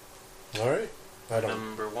 All right, I don't.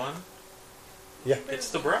 Number 1, Yeah, it's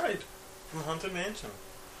the bride from Haunted Mansion.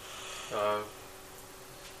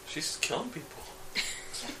 She's killing people.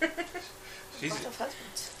 She's Lots of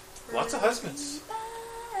husbands. lots of husbands.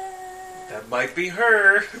 That might be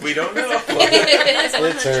her. We don't know.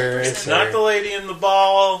 it's her. It's not the lady in the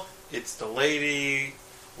ball. It's the lady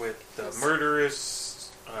with the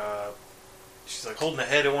murderous. She's like holding the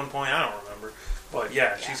head at one point. I don't remember, but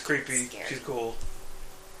yeah, she's creepy. scary. She's cool.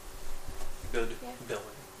 Good Yeah. villain.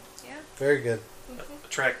 Yeah. Very good.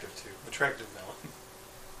 Attractive too. Attractive villain.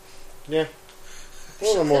 Yeah, a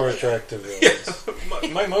little more attractive.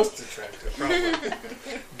 Villains. my most attractive, probably.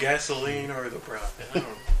 Gasoline or the prophet. I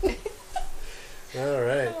don't know. All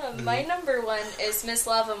right. My number 1 is Miss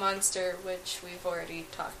Lava Monster, which we've already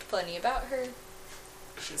talked plenty about her.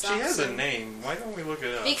 She has a name. Why don't we look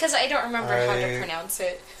it up? Because I don't remember how to I- pronounce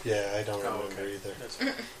it. Yeah, I don't Oh, remember okay. either. That's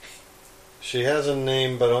fine. She has a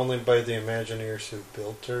name, but only by the Imagineers who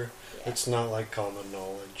built her. Yeah. It's not like common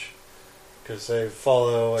knowledge. Because they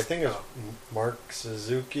follow, I think it's Mark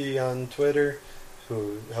Suzuki on Twitter,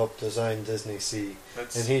 who helped design Disney Sea.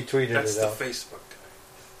 That's, And he tweeted that's it the out. Facebook guy.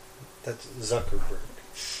 That's Zuckerberg.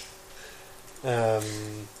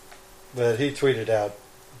 But he tweeted out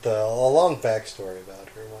a long backstory about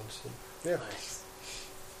her once. And, yeah, Nice.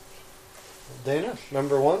 Dana,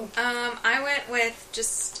 number one? I went with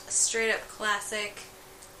just straight up classic,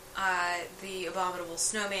 the Abominable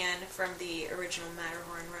Snowman from the original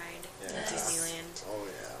Matterhorn ride in Disneyland. Oh,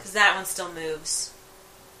 yeah. Because that one still moves.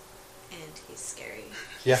 And he's scary.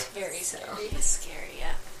 Yeah. Very scary. It's scary,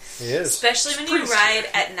 yeah. He is. Especially when you pretty ride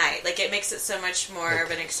scary. at night. Like, it makes it so much more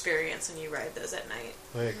of an experience when you ride those at night.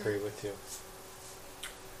 I agree with you.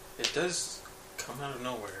 It does come out of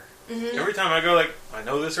nowhere. Mm-hmm. Every time I go, like, I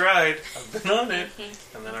know this ride. I've been on it.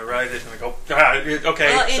 And then I ride it and I go,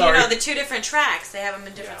 okay, Well, and sorry. you know, the two different tracks, they have them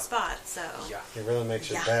in different Yeah. spots, so. Yeah, It really makes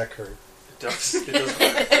your Yeah. back hurt. it does. It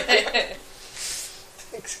does.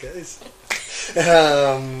 Thanks, guys.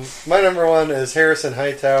 My number one is Harrison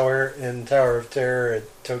Hightower in Tower of Terror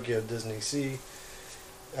at Tokyo Disney Sea.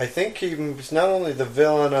 I think he's not only the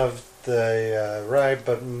villain of the ride,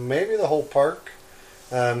 but maybe the whole park.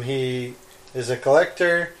 He is a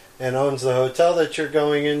collector and owns the hotel that you're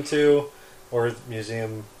going into, or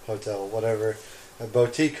museum, hotel, whatever, a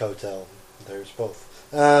boutique hotel. There's both.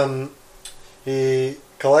 He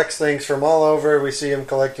collects things from all over. We see him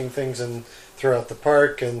collecting things throughout the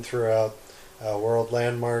park and throughout world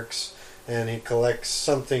landmarks. And he collects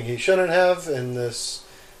something he shouldn't have in this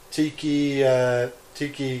tiki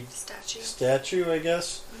statue, I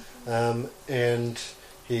guess. And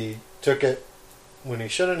he took it when he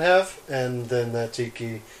shouldn't have, and then that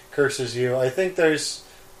tiki curses you. I think there's,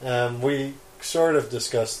 we sort of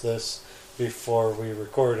discussed this before we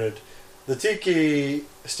recorded. The tiki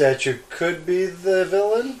statue could be the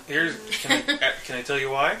villain. Can I tell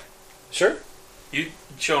you why? Sure. You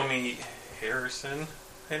show me Harrison,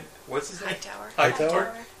 and what's his name?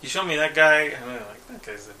 Hightower. You show me that guy, and I'm like, that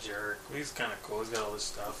guy's a jerk. He's kind of cool. He's got all this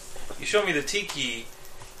stuff. You show me the tiki,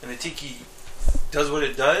 and the tiki does what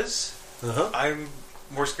it does. Uh-huh. I'm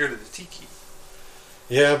more scared of the tiki.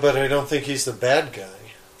 Yeah, but I don't think he's the bad guy.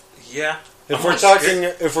 Yeah. If we're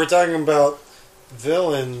talking about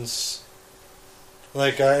villains,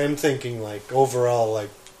 like I am thinking, like overall, like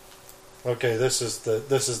okay, this is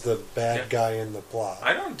the bad guy in the plot.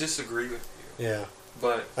 I don't disagree with you. Yeah,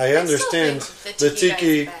 but I understand the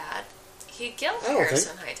tiki. guy's bad. He killed I don't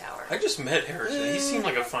Harrison Hightower. I just met Harrison. He seemed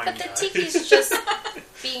like a fine guy. But the tiki's just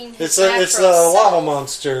being his It's the natural lava self.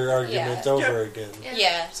 monster argument Yeah. over again.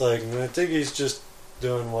 Yeah. It's like the tiki's just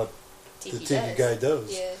doing what the tiki guy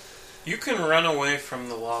does. Yeah. You can run away from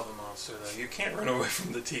the lava monster, though. You can't run away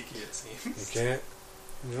from the tiki, it You seems. can't.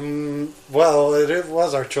 Well, it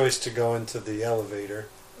was our choice to go into the elevator.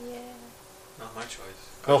 Yeah. Not my choice.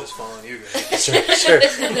 Oh. I'm just following you guys. Sure.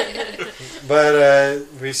 But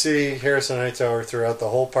we see Harrison Hightower throughout the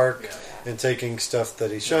whole park Yeah. and taking stuff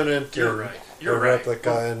that he shouldn't. You're and right. You're a right.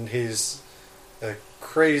 replica, and he's a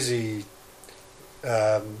crazy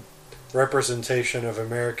representation of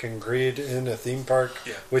American greed in a theme park,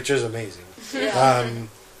 Yeah. which is amazing. Yeah.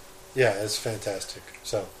 Yeah, it's fantastic.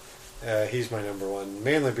 So he's my number one,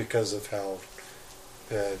 mainly because of how,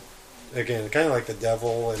 again, kind of like the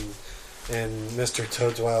devil and Mr.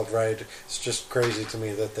 Toad's Wild Ride. It's just crazy to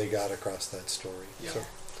me that they got across that story. Yeah. So,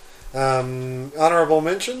 honorable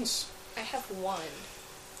mentions. I have one.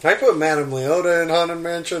 I put Madame Leota in Haunted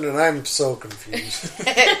Mansion, and I'm so confused.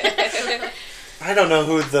 I don't know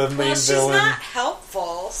who the main Well, she's villain. not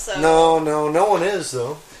helpful, so. No one is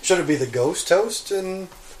though. Should it be the ghost host in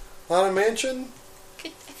Haunted Mansion? I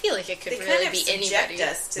feel like it could They really kind of be subject anybody.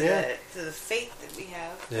 us to Yeah. the fate that we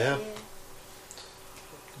have. Yeah.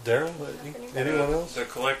 Daryl, anyone else? The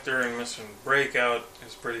Collector and Mission Breakout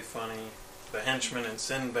is pretty funny. The Henchman and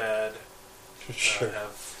Sinbad Sure.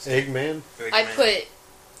 have Eggman. big I man.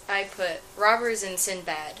 put Robbers and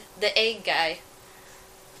Sinbad, the egg guy.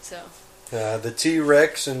 So The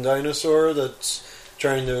T-Rex and dinosaur that's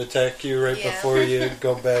trying to attack you right Yeah. before you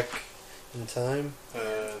go back in time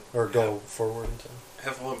or go yeah. forward in time.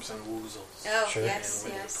 Heffalumps and Woozles. Oh, Sure. yes,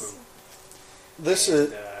 And Winnie yes. the Pooh. This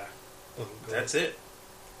And, is that's it.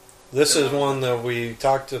 this is one that we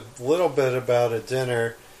talked a little bit about at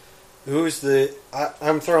dinner. Who's the?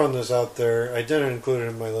 I'm throwing this out there. I didn't include it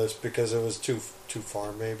in my list because it was too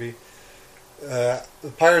far, maybe. The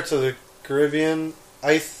Pirates of the Caribbean.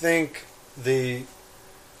 I think there's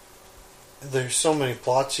so many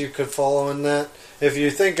plots you could follow in that. If you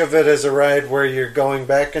think of it as a ride where you're going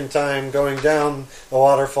back in time, going down the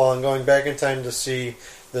waterfall, and going back in time to see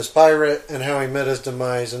this pirate and how he met his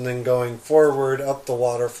demise, and then going forward up the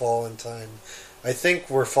waterfall in time, I think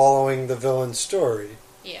we're following the villain's story.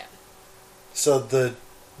 yeah. So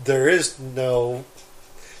there is no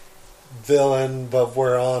villain, but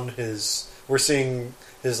we're seeing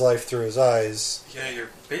his life through his eyes. Yeah, you're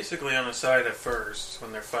basically on the side at first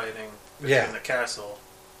when they're fighting Yeah. in the castle.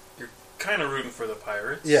 You're kind of rooting for the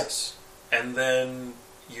pirates. Yes. and then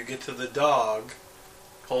you get to the dog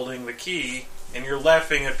holding the key, and you're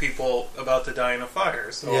laughing at people about to die in a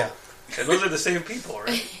fire. So, Yeah. And those are the same people,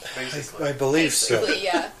 right? Basically. I believe so. Basically,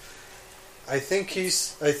 yeah. I think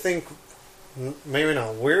maybe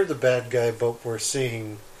not. We're the bad guy, but we're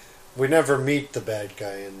seeing. We never meet the bad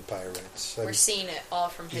guy in Pirates. We're seeing it all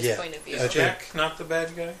from his Yeah. point of view. Is Jack not the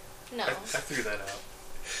bad guy? No. I threw that out.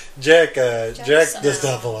 Jack Jack's, does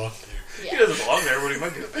not belong there. He Yeah. doesn't belong there, but he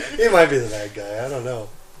might be the bad guy. He might be the bad guy. I don't know.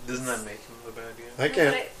 Doesn't that make him the bad guy? I No,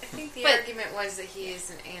 can't. but I think the But- argument was that he is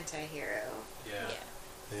an anti-hero. Yeah.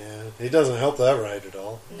 Yeah, he doesn't help that right at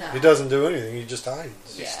all. No. He doesn't do anything. He just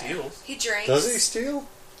hides. He Yeah. steals He drinks. Does he steal?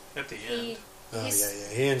 at the end. He Oh He's-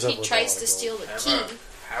 yeah. He ends up. he with tries a lot to of steal the Have key.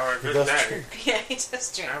 Have a He good does day. drink. Yeah, he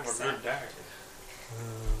just drinks. Have a so. good day.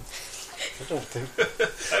 I don't think.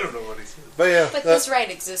 I don't know what he said. But yeah, But that- this ride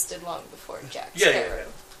existed long before Jack Yeah, Sparrow.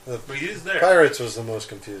 yeah. But he is there. Pirates was the most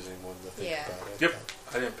confusing one to think Yeah. about. I Yep.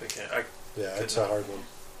 thought. I didn't pick it. I Yeah, Could it's not. a hard one.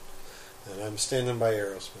 And I'm standing by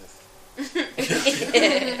Aerosmith.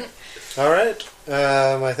 All right.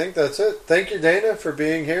 I think that's it. Thank you, Dana, for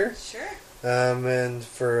being here. Sure. And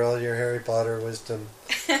for all your Harry Potter wisdom.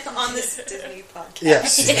 On this Disney podcast.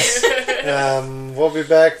 Yes. We'll be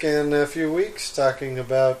back in a few weeks talking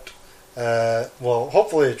about,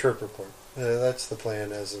 hopefully a trip report. That's the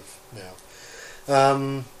plan as of now.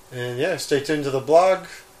 And yeah, stay tuned to the blog.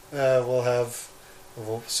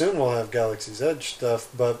 Soon we'll have Galaxy's Edge stuff,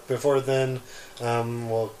 but before then,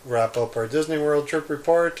 we'll wrap up our Disney World trip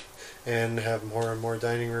report and have more and more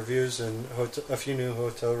dining reviews and a few new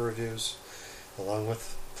hotel reviews, along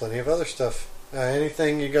with plenty of other stuff.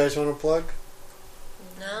 Anything you guys want to plug?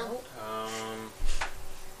 No.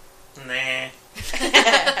 Nah.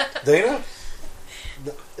 Dana?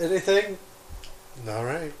 Anything? All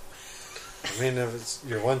right. I mean, if it's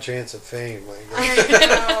your one chance at fame, I guess. I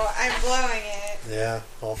know. I'm blowing it. Yeah,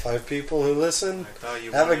 all 5 people who listen, I thought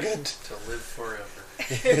you have a wanted good. to live forever.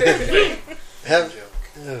 Have. Joke.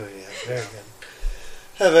 Oh yeah, very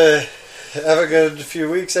good. Have a good few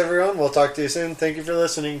weeks, everyone. We'll talk to you soon. Thank you for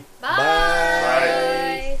listening. Bye.